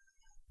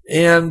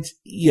 And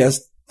yes,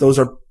 those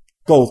are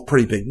both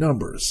pretty big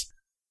numbers.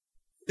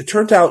 It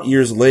turned out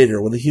years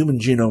later, when the human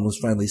genome was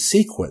finally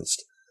sequenced,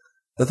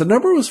 that the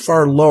number was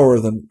far lower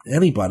than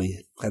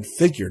anybody had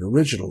figured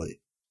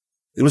originally.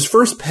 It was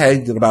first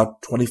pegged at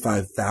about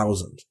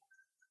 25,000.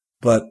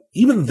 But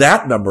even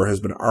that number has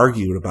been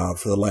argued about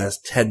for the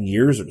last 10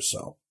 years or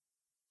so.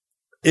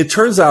 It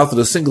turns out that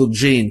a single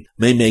gene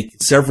may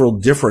make several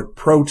different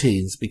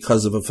proteins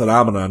because of a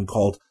phenomenon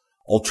called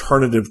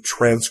alternative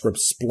transcript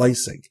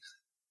splicing.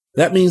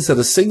 That means that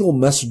a single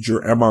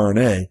messenger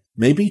mRNA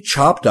may be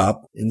chopped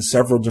up in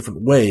several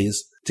different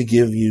ways to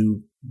give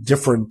you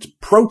different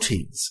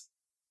proteins.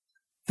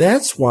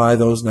 That's why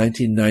those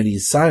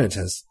 1990s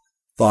scientists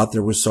thought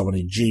there were so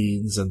many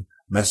genes and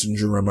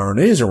messenger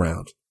mRNAs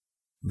around.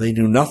 They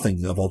knew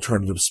nothing of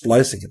alternative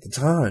splicing at the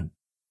time.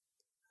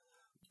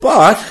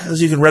 But,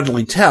 as you can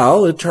readily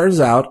tell, it turns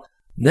out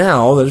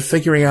now that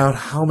figuring out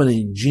how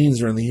many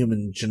genes are in the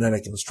Human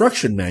Genetic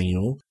Instruction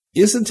Manual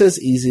isn't as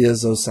easy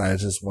as those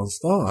scientists once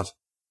thought.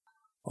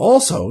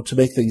 Also, to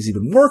make things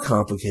even more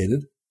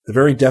complicated, the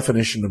very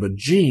definition of a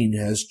gene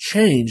has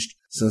changed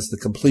since the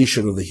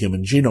completion of the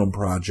Human Genome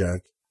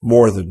Project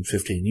more than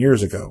 15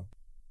 years ago.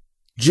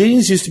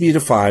 Genes used to be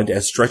defined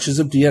as stretches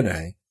of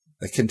DNA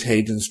that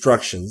contained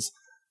instructions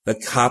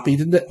that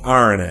copied into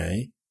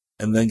RNA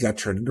and then got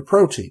turned into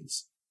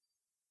proteins.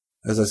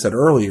 As I said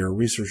earlier,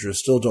 researchers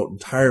still don't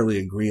entirely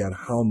agree on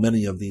how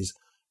many of these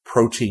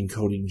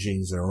protein-coding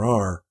genes there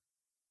are.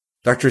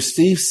 Dr.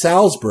 Steve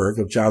Salzberg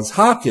of Johns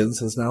Hopkins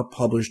has now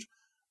published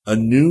a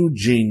new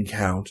gene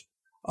count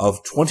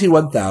of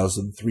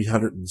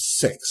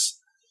 21,306,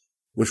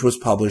 which was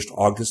published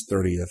August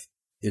 30th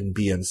in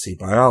BNC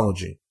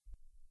Biology.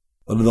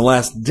 And in the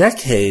last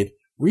decade,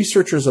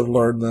 researchers have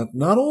learned that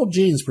not all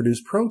genes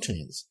produce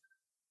proteins.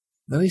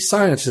 Many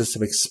scientists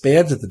have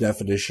expanded the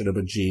definition of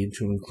a gene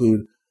to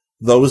include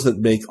those that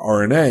make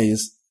RNAs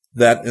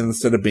that,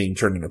 instead of being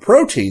turned into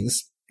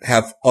proteins,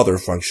 have other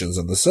functions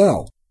in the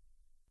cell.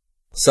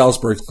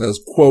 Salzberg says,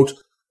 quote,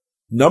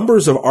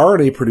 numbers of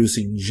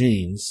RNA-producing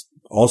genes,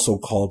 also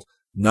called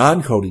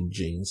non-coding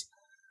genes,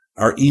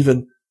 are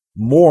even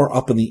more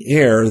up in the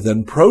air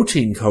than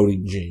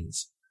protein-coding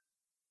genes.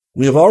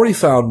 We have already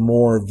found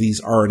more of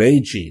these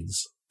RNA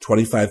genes,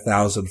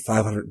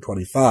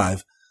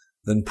 25,525,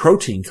 than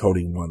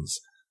protein-coding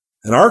ones,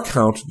 and our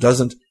count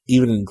doesn't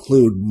even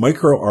include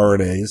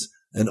microRNAs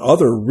and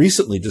other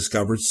recently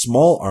discovered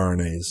small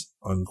RNAs,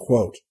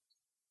 unquote.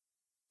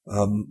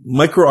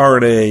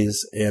 MicroRNAs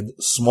and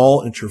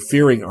small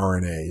interfering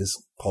RNAs,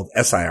 called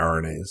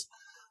siRNAs,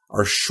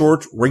 are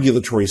short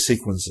regulatory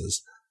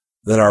sequences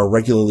that are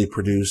regularly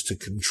produced to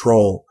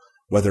control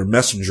whether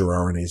messenger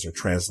RNAs are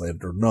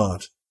translated or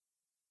not.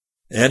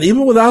 And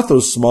even without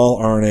those small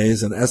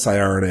RNAs and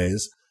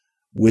siRNAs,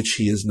 which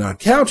he is not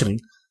counting,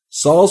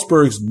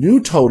 Salzberg's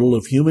new total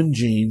of human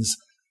genes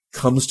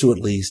comes to at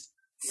least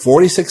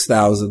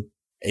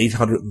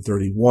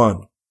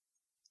 46,831.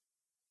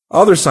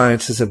 Other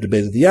scientists have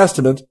debated the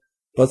estimate,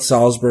 but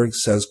Salzberg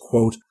says,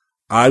 quote,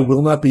 I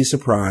will not be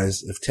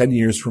surprised if 10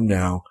 years from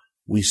now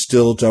we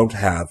still don't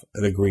have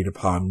an agreed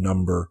upon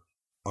number,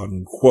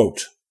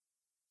 unquote.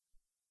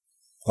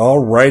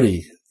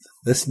 Alrighty.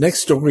 This next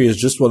story is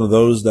just one of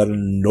those that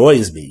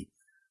annoys me.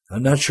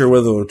 I'm not sure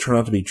whether it will turn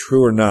out to be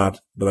true or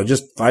not, but I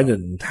just find it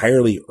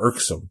entirely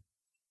irksome.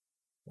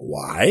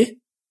 Why?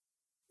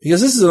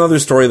 Because this is another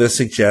story that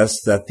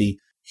suggests that the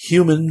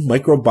human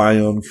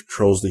microbiome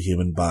controls the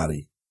human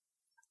body.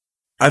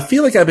 I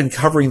feel like I've been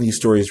covering these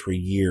stories for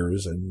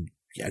years, and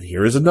yet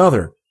here is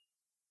another.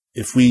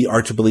 If we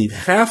are to believe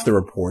half the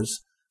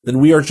reports, then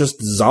we are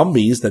just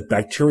zombies that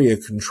bacteria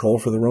control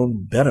for their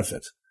own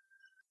benefit.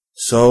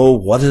 So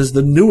what is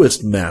the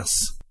newest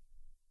mess?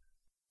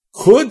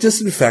 Could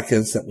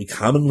disinfectants that we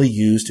commonly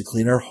use to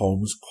clean our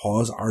homes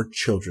cause our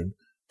children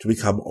to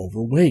become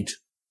overweight?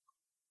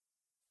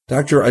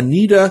 Dr.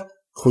 Anita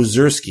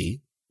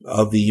Kozierski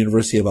of the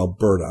University of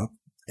Alberta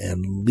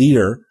and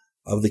leader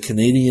of the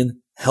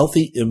Canadian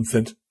Healthy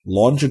Infant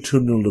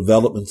Longitudinal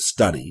Development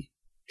Study,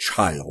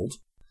 CHILD,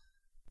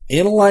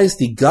 analyzed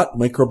the gut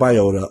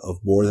microbiota of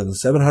more than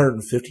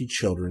 750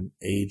 children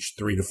aged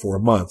 3 to 4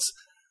 months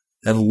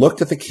and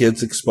looked at the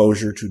kids'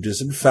 exposure to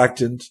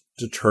disinfectant,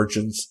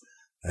 detergents,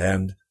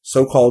 and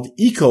so-called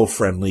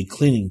eco-friendly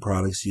cleaning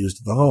products used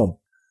in the home.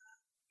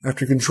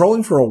 After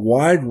controlling for a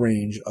wide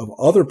range of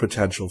other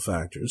potential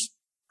factors,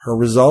 her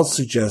results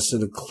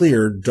suggested a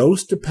clear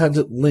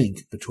dose-dependent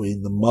link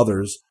between the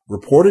mother's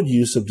reported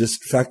use of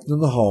disinfectant in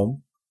the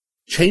home,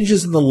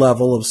 changes in the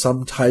level of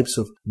some types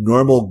of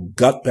normal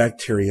gut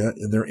bacteria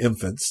in their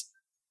infants,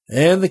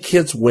 and the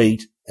kid's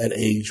weight at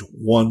age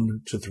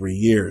 1 to 3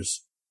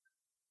 years.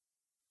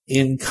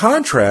 In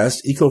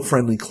contrast,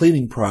 eco-friendly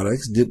cleaning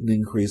products didn't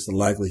increase the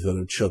likelihood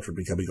of children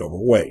becoming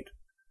overweight.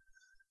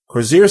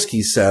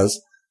 Kozierski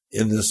says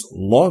in this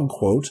long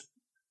quote,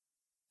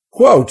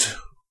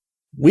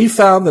 we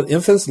found that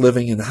infants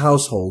living in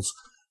households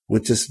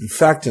with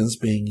disinfectants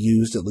being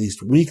used at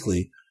least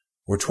weekly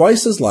were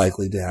twice as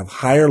likely to have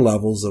higher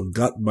levels of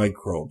gut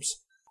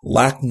microbes,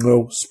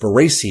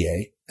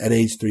 Lactospiraceae, at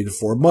age 3 to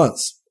 4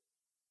 months.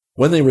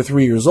 When they were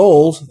 3 years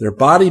old, their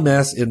body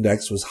mass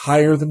index was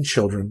higher than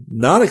children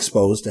not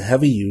exposed to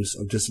heavy use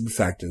of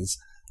disinfectants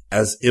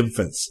as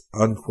infants,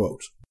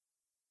 unquote.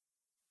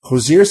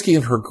 Kozierski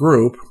and her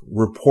group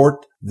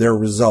report their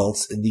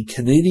results in the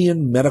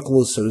Canadian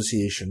Medical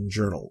Association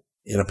Journal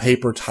in a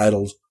paper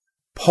titled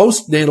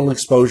Postnatal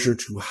Exposure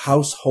to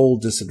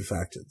Household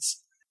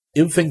Disinfectants,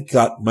 Infant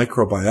Gut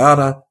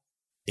Microbiota,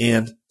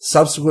 and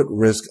Subsequent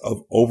Risk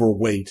of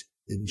Overweight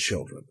in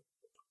Children.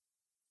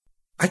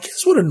 I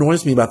guess what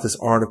annoys me about this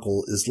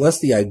article is less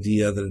the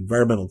idea that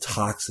environmental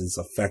toxins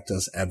affect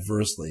us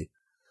adversely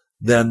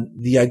than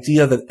the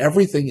idea that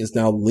everything is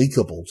now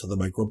linkable to the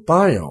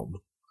microbiome.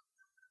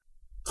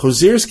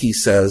 Kozierski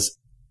says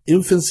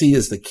infancy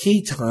is the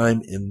key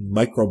time in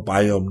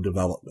microbiome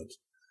development.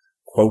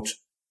 Quote,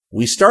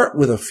 we start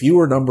with a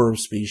fewer number of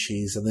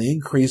species and they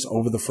increase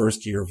over the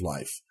first year of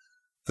life.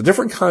 The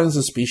different kinds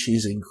of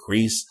species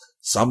increase,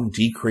 some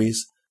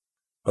decrease.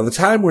 By the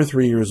time we're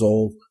 3 years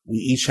old, we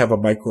each have a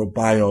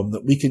microbiome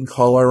that we can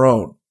call our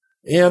own,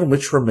 and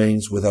which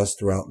remains with us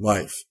throughout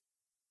life.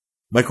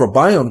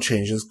 Microbiome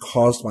changes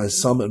caused by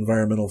some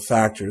environmental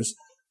factors,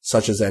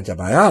 such as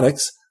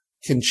antibiotics,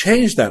 can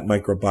change that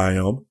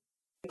microbiome,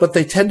 but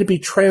they tend to be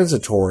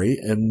transitory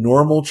and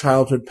normal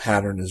childhood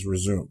pattern is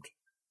resumed.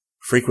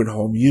 Frequent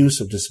home use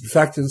of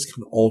disinfectants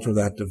can alter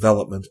that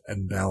development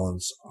and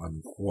balance,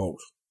 unquote.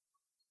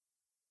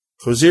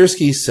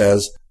 Kozierski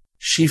says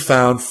she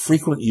found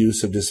frequent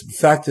use of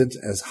disinfectant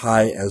as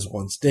high as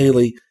once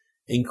daily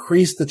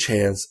increased the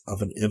chance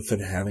of an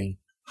infant having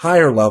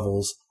higher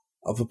levels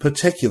of a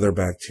particular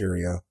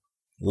bacteria,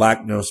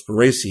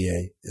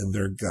 Lactobacillus, in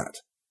their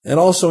gut, and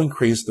also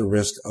increased the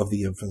risk of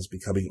the infants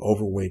becoming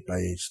overweight by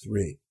age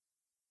 3.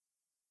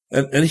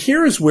 And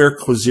here is where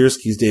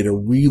Kozierski's data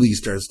really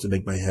starts to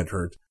make my head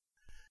hurt.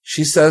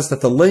 She says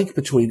that the link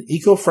between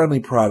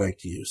eco-friendly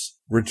product use,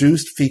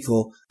 reduced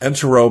fecal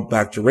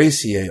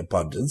Enterobacteriaceae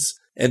abundance,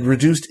 and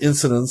reduced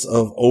incidence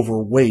of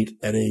overweight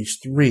at age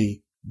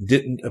 3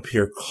 didn't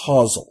appear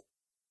causal.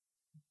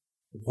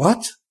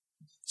 What?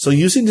 So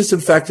using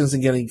disinfectants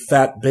and getting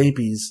fat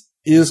babies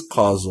is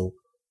causal,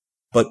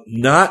 but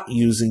not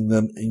using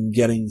them and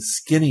getting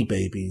skinny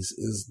babies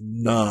is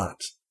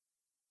not.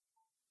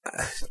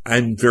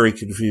 I'm very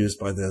confused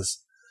by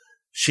this.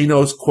 She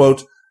notes,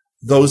 quote,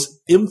 those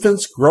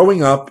infants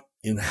growing up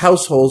in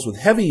households with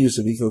heavy use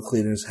of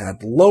eco-cleaners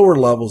had lower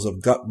levels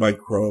of gut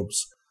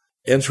microbes,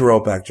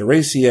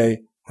 Enterobacteriaceae.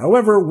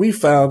 However, we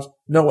found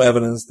no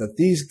evidence that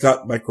these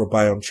gut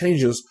microbiome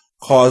changes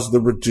caused the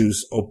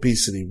reduced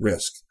obesity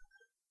risk.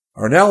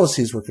 Our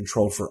analyses were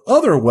controlled for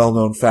other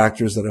well-known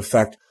factors that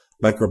affect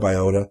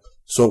microbiota,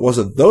 so it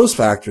wasn't those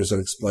factors that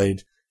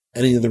explained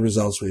any of the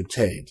results we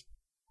obtained.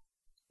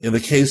 In the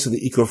case of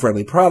the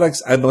eco-friendly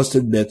products, I must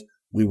admit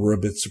we were a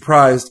bit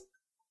surprised,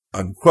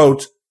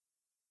 unquote.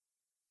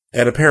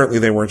 And apparently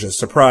they weren't just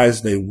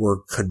surprised, they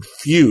were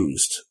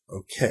confused.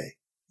 Okay.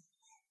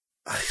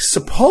 I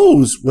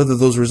suppose whether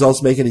those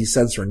results make any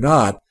sense or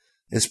not,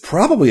 it's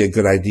probably a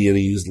good idea to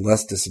use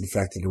less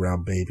disinfectant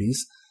around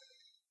babies.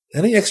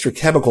 Any extra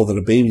chemical that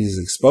a baby is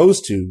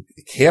exposed to,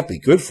 it can't be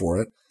good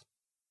for it.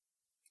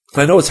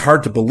 I know it's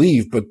hard to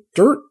believe, but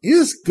dirt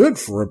is good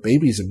for a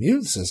baby's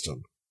immune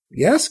system.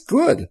 Yes,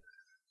 good.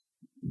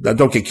 Now,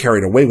 don't get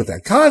carried away with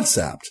that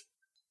concept.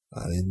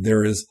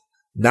 There is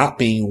not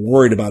being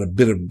worried about a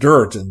bit of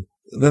dirt, and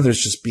then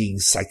there's just being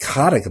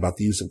psychotic about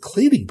the use of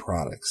cleaning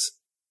products.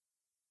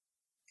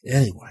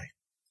 Anyway,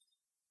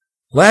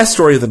 last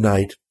story of the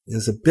night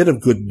is a bit of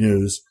good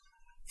news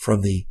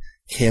from the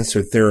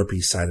cancer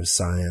therapy side of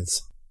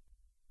science.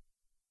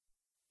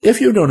 If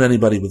you've known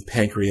anybody with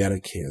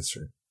pancreatic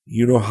cancer,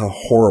 you know how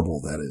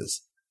horrible that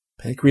is.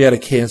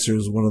 Pancreatic cancer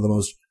is one of the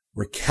most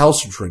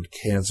recalcitrant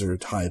cancer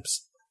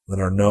types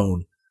that are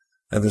known,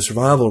 and the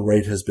survival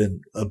rate has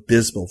been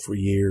abysmal for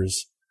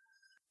years.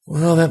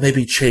 Well, that may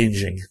be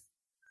changing.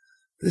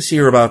 This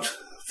year, about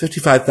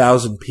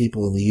 55,000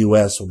 people in the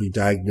U.S. will be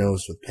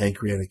diagnosed with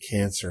pancreatic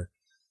cancer,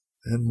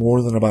 and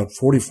more than about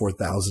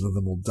 44,000 of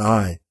them will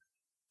die.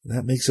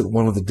 That makes it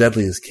one of the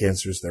deadliest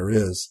cancers there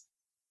is.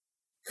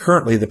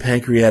 Currently, the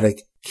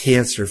pancreatic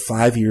cancer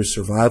 5-year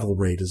survival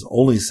rate is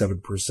only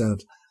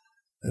 7%,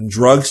 and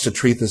drugs to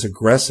treat this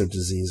aggressive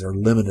disease are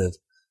limited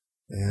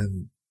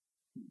and,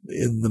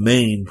 in the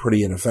main,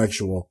 pretty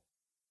ineffectual.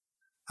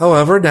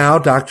 However, now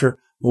Dr.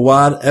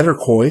 Muad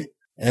Ederkoy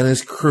and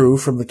his crew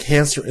from the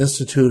Cancer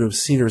Institute of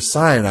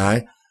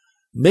Cedars-Sinai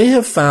may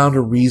have found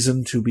a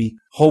reason to be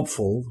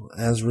hopeful,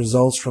 as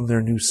results from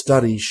their new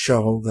study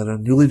show that a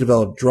newly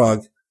developed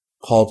drug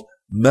called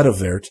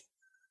Medivert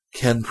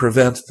can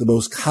prevent the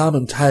most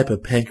common type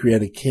of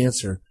pancreatic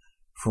cancer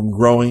from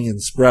growing and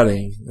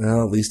spreading,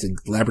 well, at least in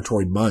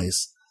laboratory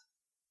mice.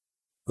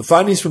 The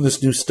findings from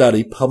this new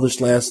study,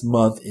 published last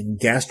month in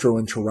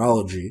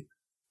Gastroenterology,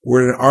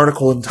 were in an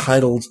article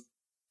entitled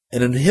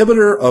An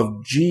Inhibitor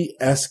of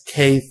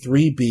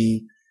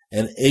GSK3B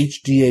and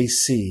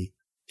HDAC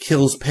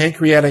Kills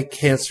Pancreatic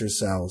Cancer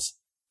Cells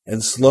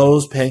and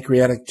Slows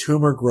Pancreatic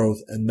Tumor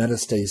Growth and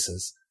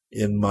Metastasis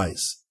in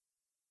Mice.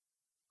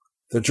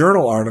 The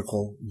journal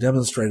article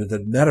demonstrated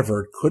that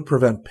Medivert could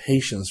prevent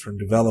patients from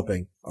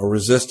developing a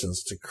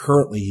resistance to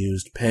currently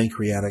used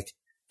pancreatic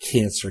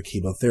cancer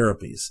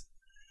chemotherapies.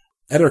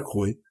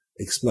 Ederkoy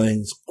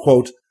explains,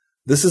 quote,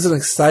 this is an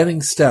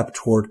exciting step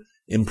toward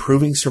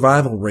improving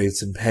survival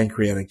rates in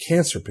pancreatic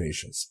cancer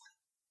patients.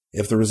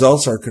 If the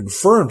results are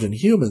confirmed in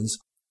humans,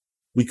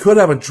 we could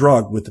have a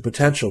drug with the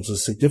potential to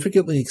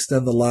significantly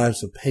extend the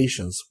lives of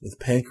patients with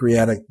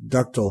pancreatic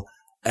ductal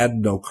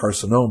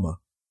adenocarcinoma,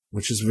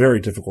 which is very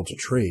difficult to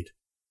treat,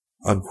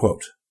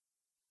 unquote.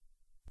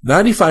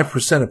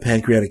 95% of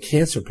pancreatic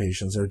cancer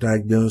patients are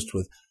diagnosed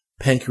with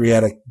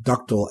pancreatic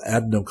ductal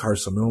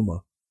adenocarcinoma,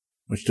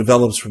 which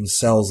develops from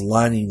cells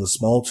lining the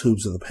small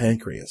tubes of the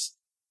pancreas.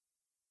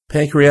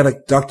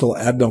 Pancreatic ductal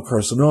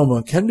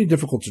adenocarcinoma can be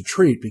difficult to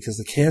treat because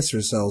the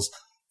cancer cells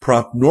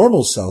prompt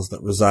normal cells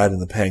that reside in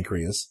the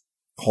pancreas,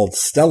 called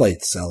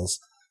stellate cells,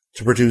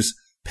 to produce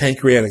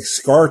pancreatic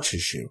scar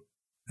tissue.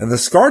 And the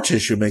scar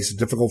tissue makes it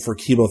difficult for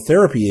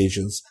chemotherapy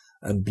agents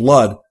and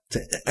blood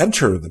to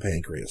enter the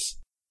pancreas.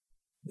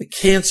 The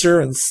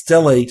cancer and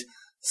stellate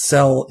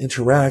cell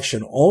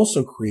interaction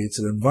also creates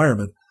an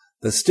environment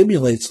that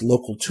stimulates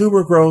local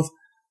tumor growth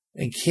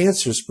and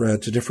cancer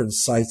spread to different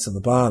sites in the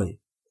body.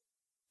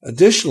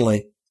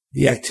 Additionally,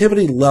 the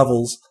activity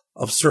levels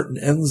of certain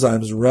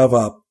enzymes rev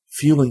up,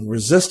 fueling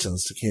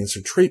resistance to cancer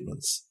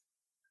treatments.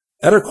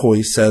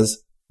 Ederkoy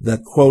says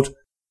that, quote,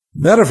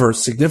 Medivert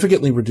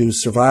significantly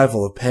reduced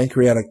survival of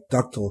pancreatic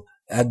ductal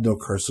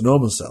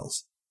adenocarcinoma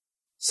cells.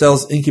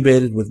 Cells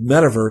incubated with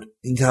Medivert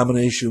in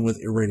combination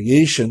with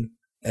irradiation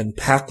and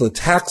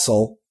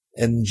paclitaxel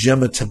and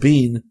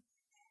gemcitabine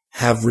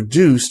have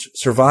reduced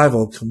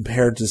survival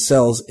compared to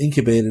cells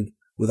incubated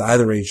with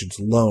either agent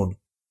alone.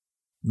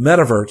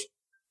 Medivert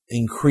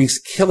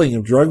increased killing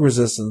of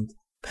drug-resistant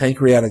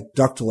pancreatic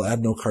ductal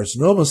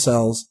adenocarcinoma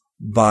cells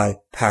by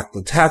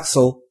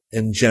paclitaxel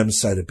and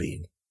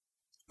gemcitabine.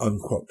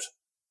 Unquote.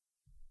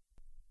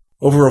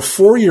 Over a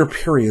 4-year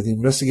period, the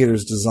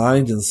investigators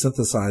designed and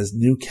synthesized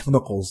new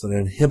chemicals that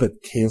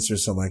inhibit cancer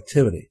cell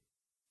activity.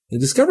 They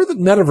discovered that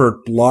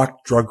Medivert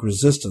blocked drug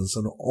resistance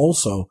and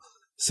also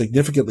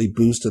significantly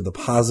boosted the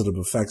positive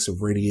effects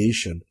of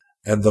radiation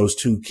and those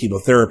 2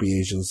 chemotherapy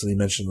agents that he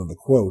mentioned in the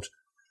quote.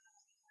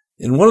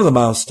 In one of the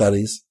mouse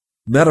studies,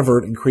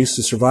 Medivert increased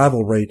the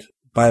survival rate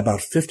by about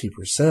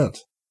 50%.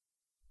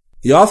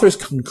 The authors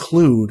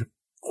conclude,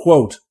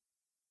 quote,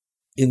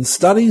 in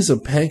studies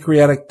of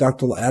pancreatic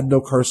ductal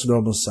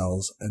adenocarcinoma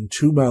cells and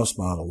 2 mouse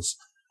models,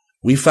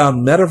 we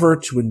found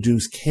Medivert to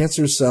induce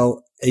cancer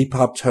cell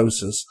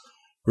apoptosis,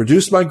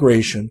 reduce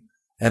migration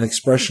and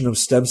expression of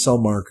stem cell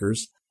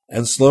markers,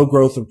 and slow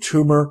growth of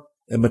tumor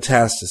and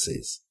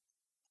metastases.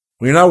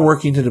 We are now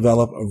working to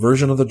develop a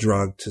version of the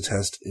drug to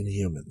test in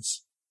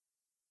humans.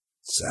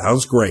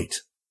 Sounds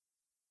great.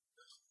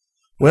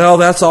 Well,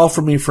 that's all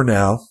from me for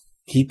now.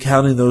 Keep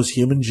counting those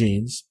human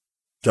genes.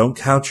 Don't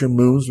count your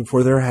moons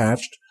before they're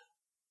hatched.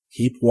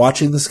 Keep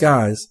watching the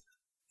skies,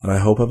 and I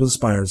hope I've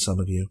inspired some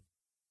of you.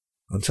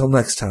 Until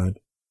next time,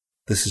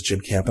 this is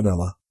Jim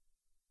Campanella.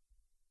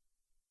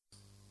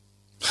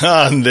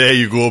 And there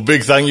you go.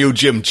 Big thank you,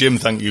 Jim. Jim,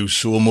 thank you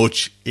so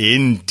much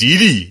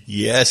indeedy.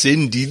 Yes,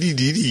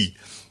 indeedy.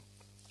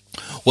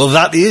 Well,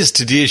 that is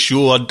today's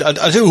show.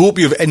 I do hope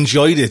you've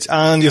enjoyed it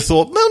and you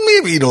thought, well,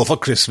 maybe, for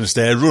Christmas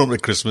there, run up to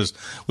Christmas,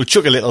 we'll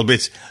chuck a little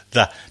bit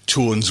that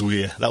Tones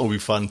way. That would be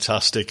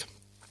fantastic.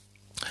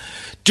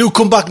 Do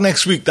come back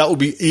next week. That will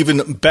be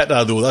even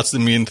better, though. That's the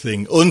main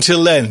thing.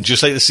 Until then,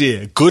 just like to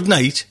say, good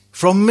night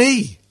from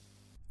me.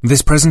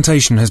 This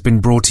presentation has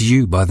been brought to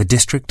you by the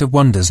District of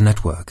Wonders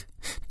Network,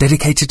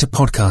 dedicated to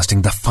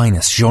podcasting the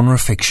finest genre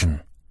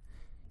fiction.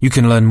 You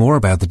can learn more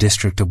about the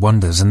District of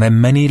Wonders and their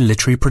many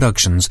literary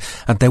productions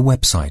at their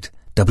website,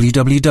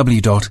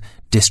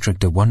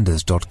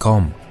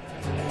 www.districtofwonders.com.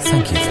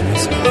 Thank you for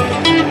listening.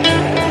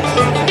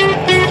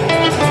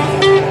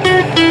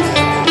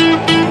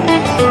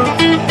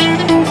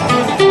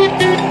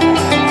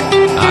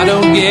 I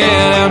don't get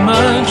out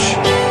much.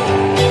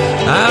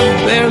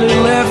 I've barely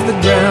left the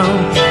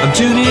ground. I'm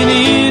tuning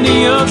into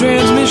your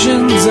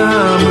transmissions.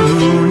 I'm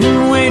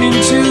mooning, waiting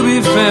to be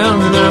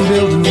found. And I'm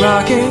building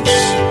rockets,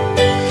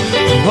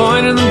 I'm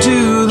pointing them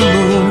to the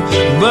moon.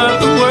 But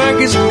the work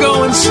is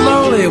going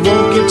slowly,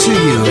 won't get to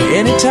you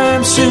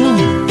anytime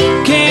soon.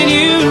 Can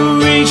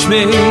you reach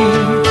me?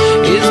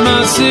 Is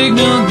my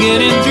signal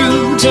getting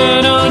through?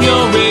 Turn on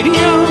your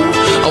radio,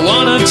 I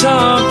wanna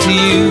talk to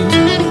you.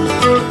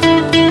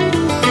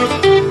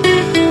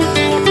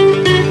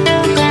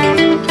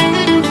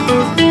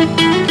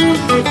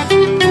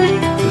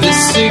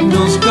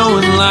 Signal's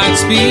going light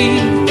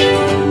speed.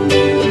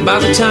 By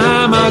the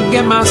time I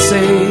get my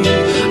say,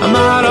 I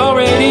might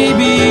already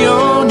be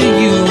on to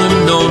you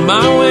and on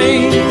my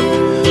way.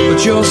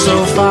 But you're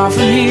so far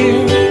from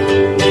here,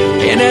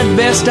 and at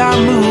best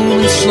I'm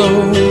moving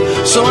slow.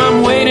 So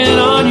I'm waiting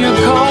on your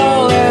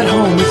call at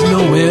home with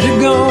nowhere to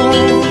go.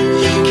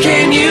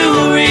 Can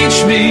you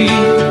reach me?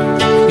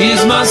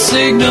 Is my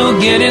signal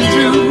getting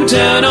through?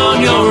 Turn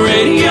on your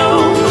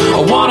radio,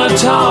 I wanna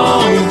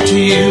talk to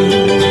you.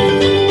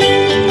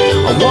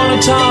 I wanna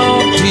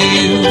talk to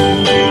you.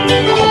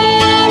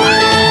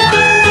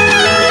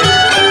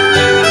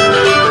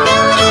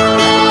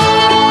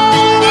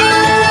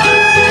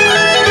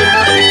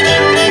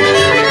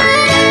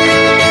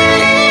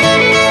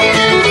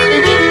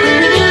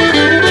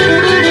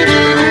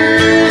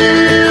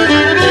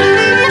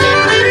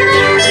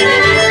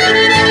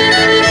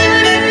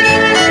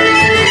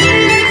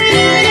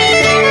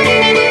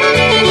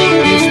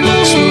 If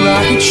books were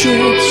rocket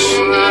ships,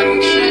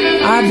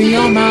 I'd be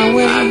on my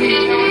way.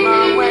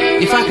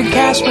 If I could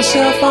cast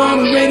myself on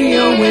a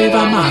radio wave,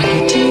 I might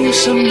get to you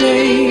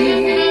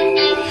someday.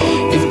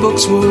 If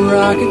books were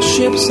rocket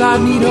ships,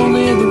 I'd need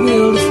only the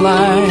will to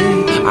fly.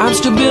 I'm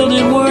still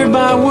building word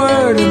by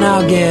word, and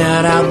I'll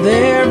get out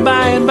there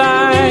by and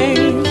by.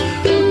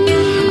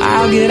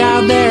 I'll get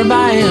out there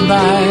by and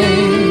by.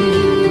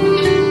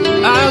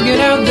 I'll get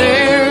out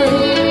there.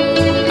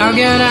 I'll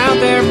get out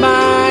there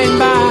by and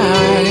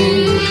by.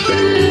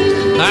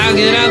 I'll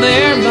get out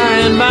there by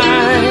and by.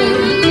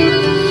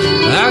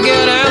 I'll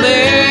get out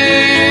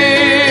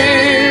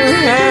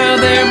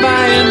there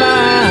by and by.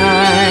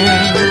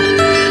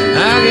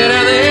 I'll get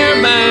out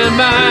there by and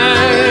by.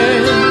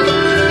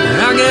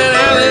 I'll get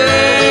out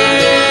there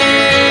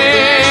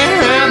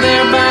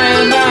by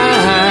and by.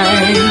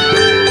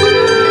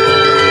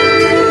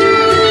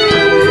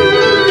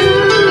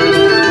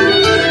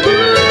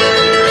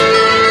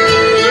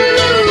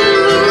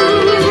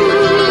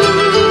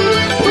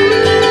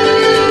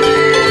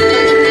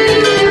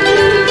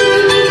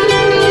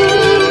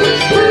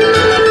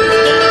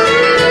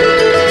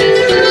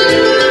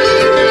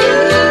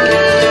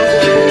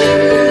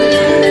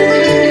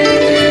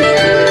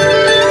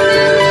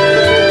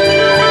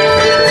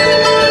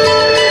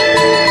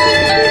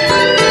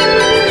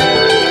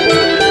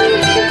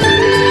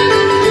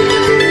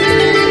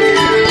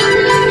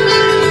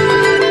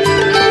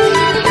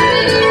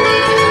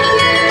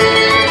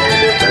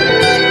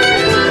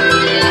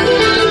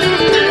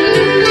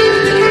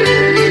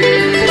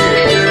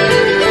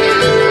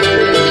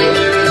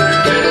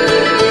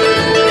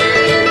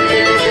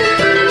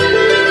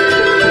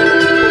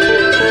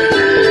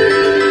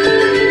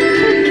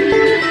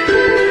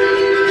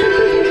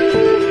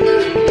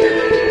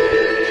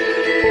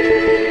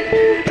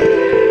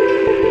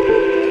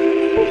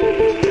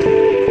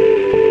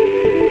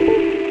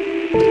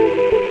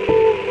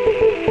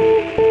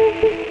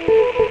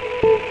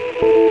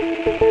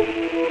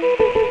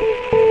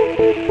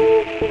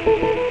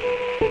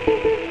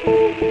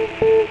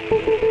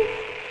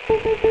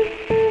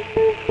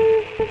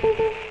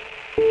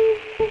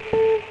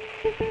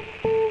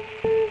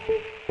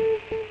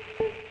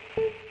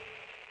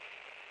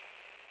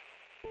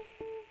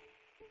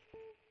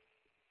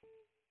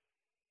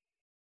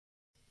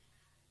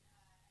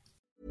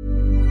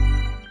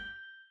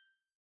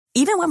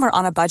 Even when we're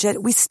on a budget,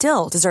 we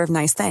still deserve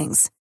nice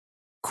things.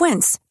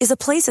 Quince is a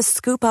place to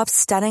scoop up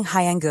stunning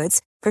high-end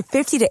goods for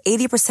 50 to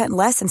 80%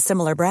 less than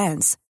similar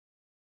brands.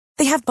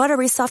 They have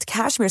buttery soft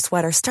cashmere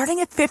sweaters starting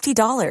at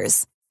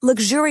 $50,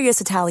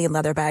 luxurious Italian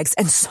leather bags,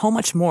 and so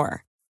much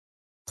more.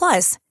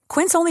 Plus,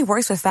 Quince only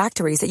works with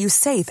factories that use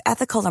safe,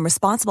 ethical, and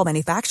responsible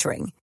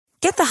manufacturing.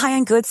 Get the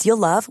high-end goods you'll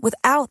love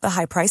without the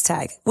high price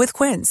tag with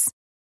Quince.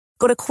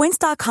 Go to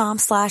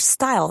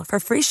quince.com/style for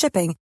free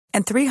shipping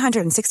and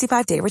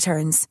 365-day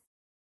returns.